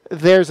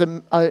 there's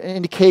an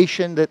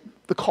indication that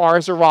the car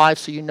has arrived,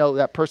 so you know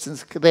that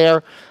person's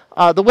there.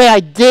 The way I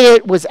did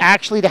it was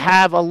actually to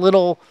have a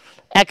little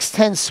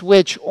X10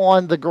 switch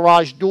on the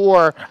garage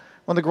door.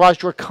 When the garage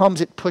door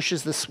comes, it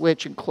pushes the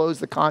switch and closes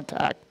the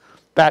contact.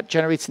 That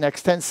generates an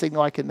X10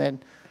 signal. I can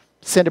then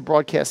send a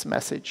broadcast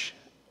message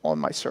on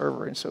my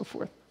server and so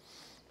forth.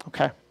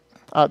 Okay.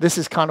 This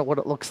is kind of what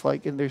it looks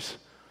like, and I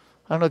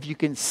don't know if you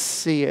can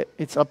see it.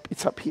 It's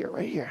up here,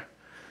 right here.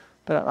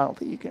 But I don't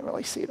think you can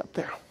really see it up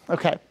there.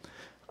 Okay.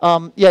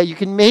 Yeah, you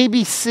can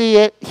maybe see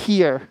it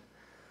here.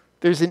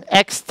 There's an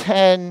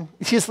X10.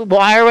 You see this little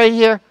wire right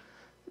here?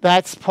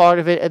 That's part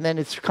of it, and then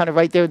it's kind of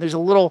right there. And there's a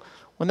little,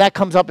 when that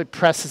comes up, it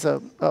presses a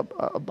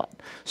button.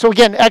 So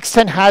again,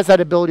 X10 has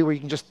that ability where you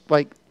can just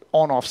like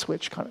on-off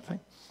switch kind of thing.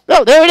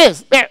 Oh, there it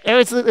is.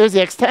 There's the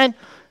X10,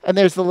 and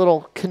there's the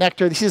little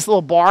connector. You see this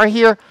little bar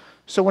here?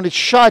 So when it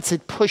shuts,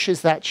 it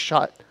pushes that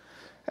shut,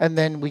 and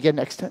then we get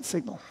an X10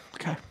 signal.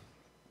 Okay.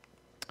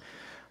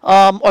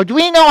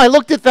 Arduino, I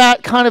looked at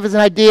that kind of as an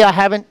idea. I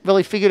haven't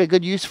really figured a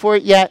good use for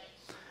it yet.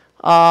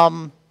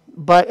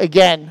 But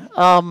again,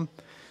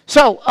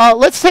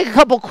 let's take a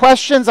couple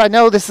questions. I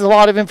know this is a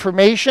lot of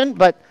information,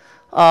 but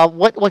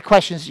what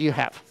questions do you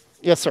have?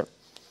 Yes, sir.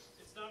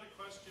 It's not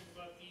a question,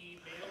 but the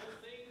mail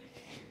thing,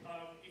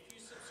 if you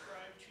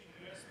subscribe to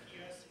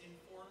USPS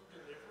informed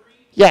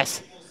delivery,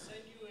 yes. it will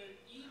send you an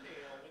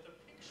email with a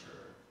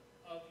picture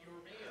of your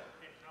mail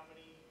and how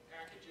many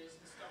packages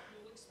and stuff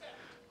you'll expect.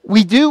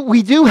 We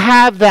do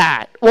have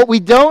that. What we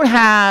don't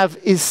have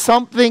is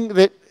something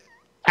that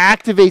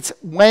activates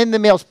when the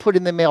mail's put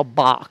in the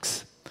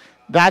mailbox.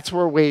 That's what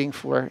we're waiting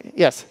for.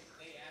 Yes?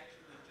 They actually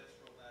just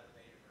rolled out a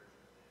beta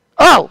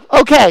version.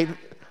 Oh, okay.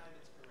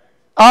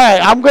 All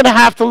right, I'm going to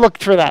have to look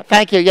for that.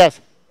 Thank you.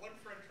 Yes? One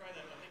friend tried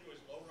that, I think it was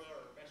Laura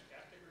or Best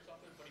Casting or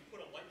something, but he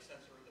put a light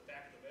sensor in the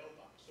back of the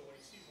mailbox. So when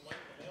he sees the light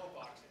in the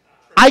mailbox,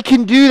 I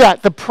can do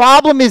that. The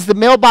problem is the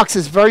mailbox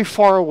is very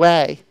far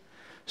away.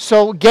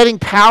 So getting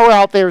power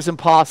out there is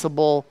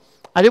impossible.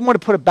 I didn't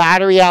want to put a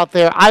battery out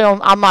there.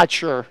 I'm not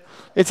sure.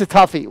 It's a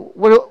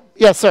toughie.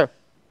 Yes, sir.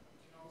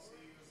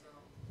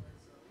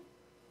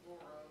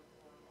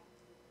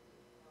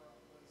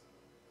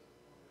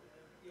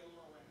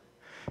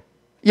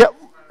 Yeah.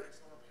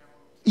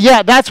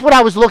 Yeah, that's what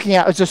I was looking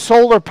at. It's a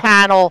solar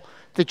panel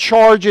that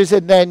charges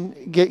and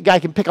then I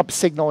can pick up a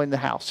signal in the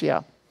house.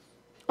 Yeah.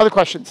 Other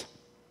questions?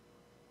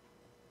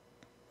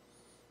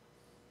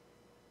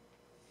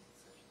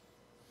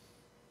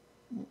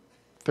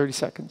 $30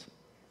 seconds.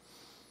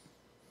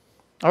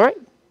 All right.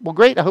 Well,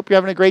 great. I hope you're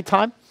having a great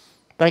time.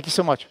 Thank you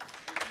so much.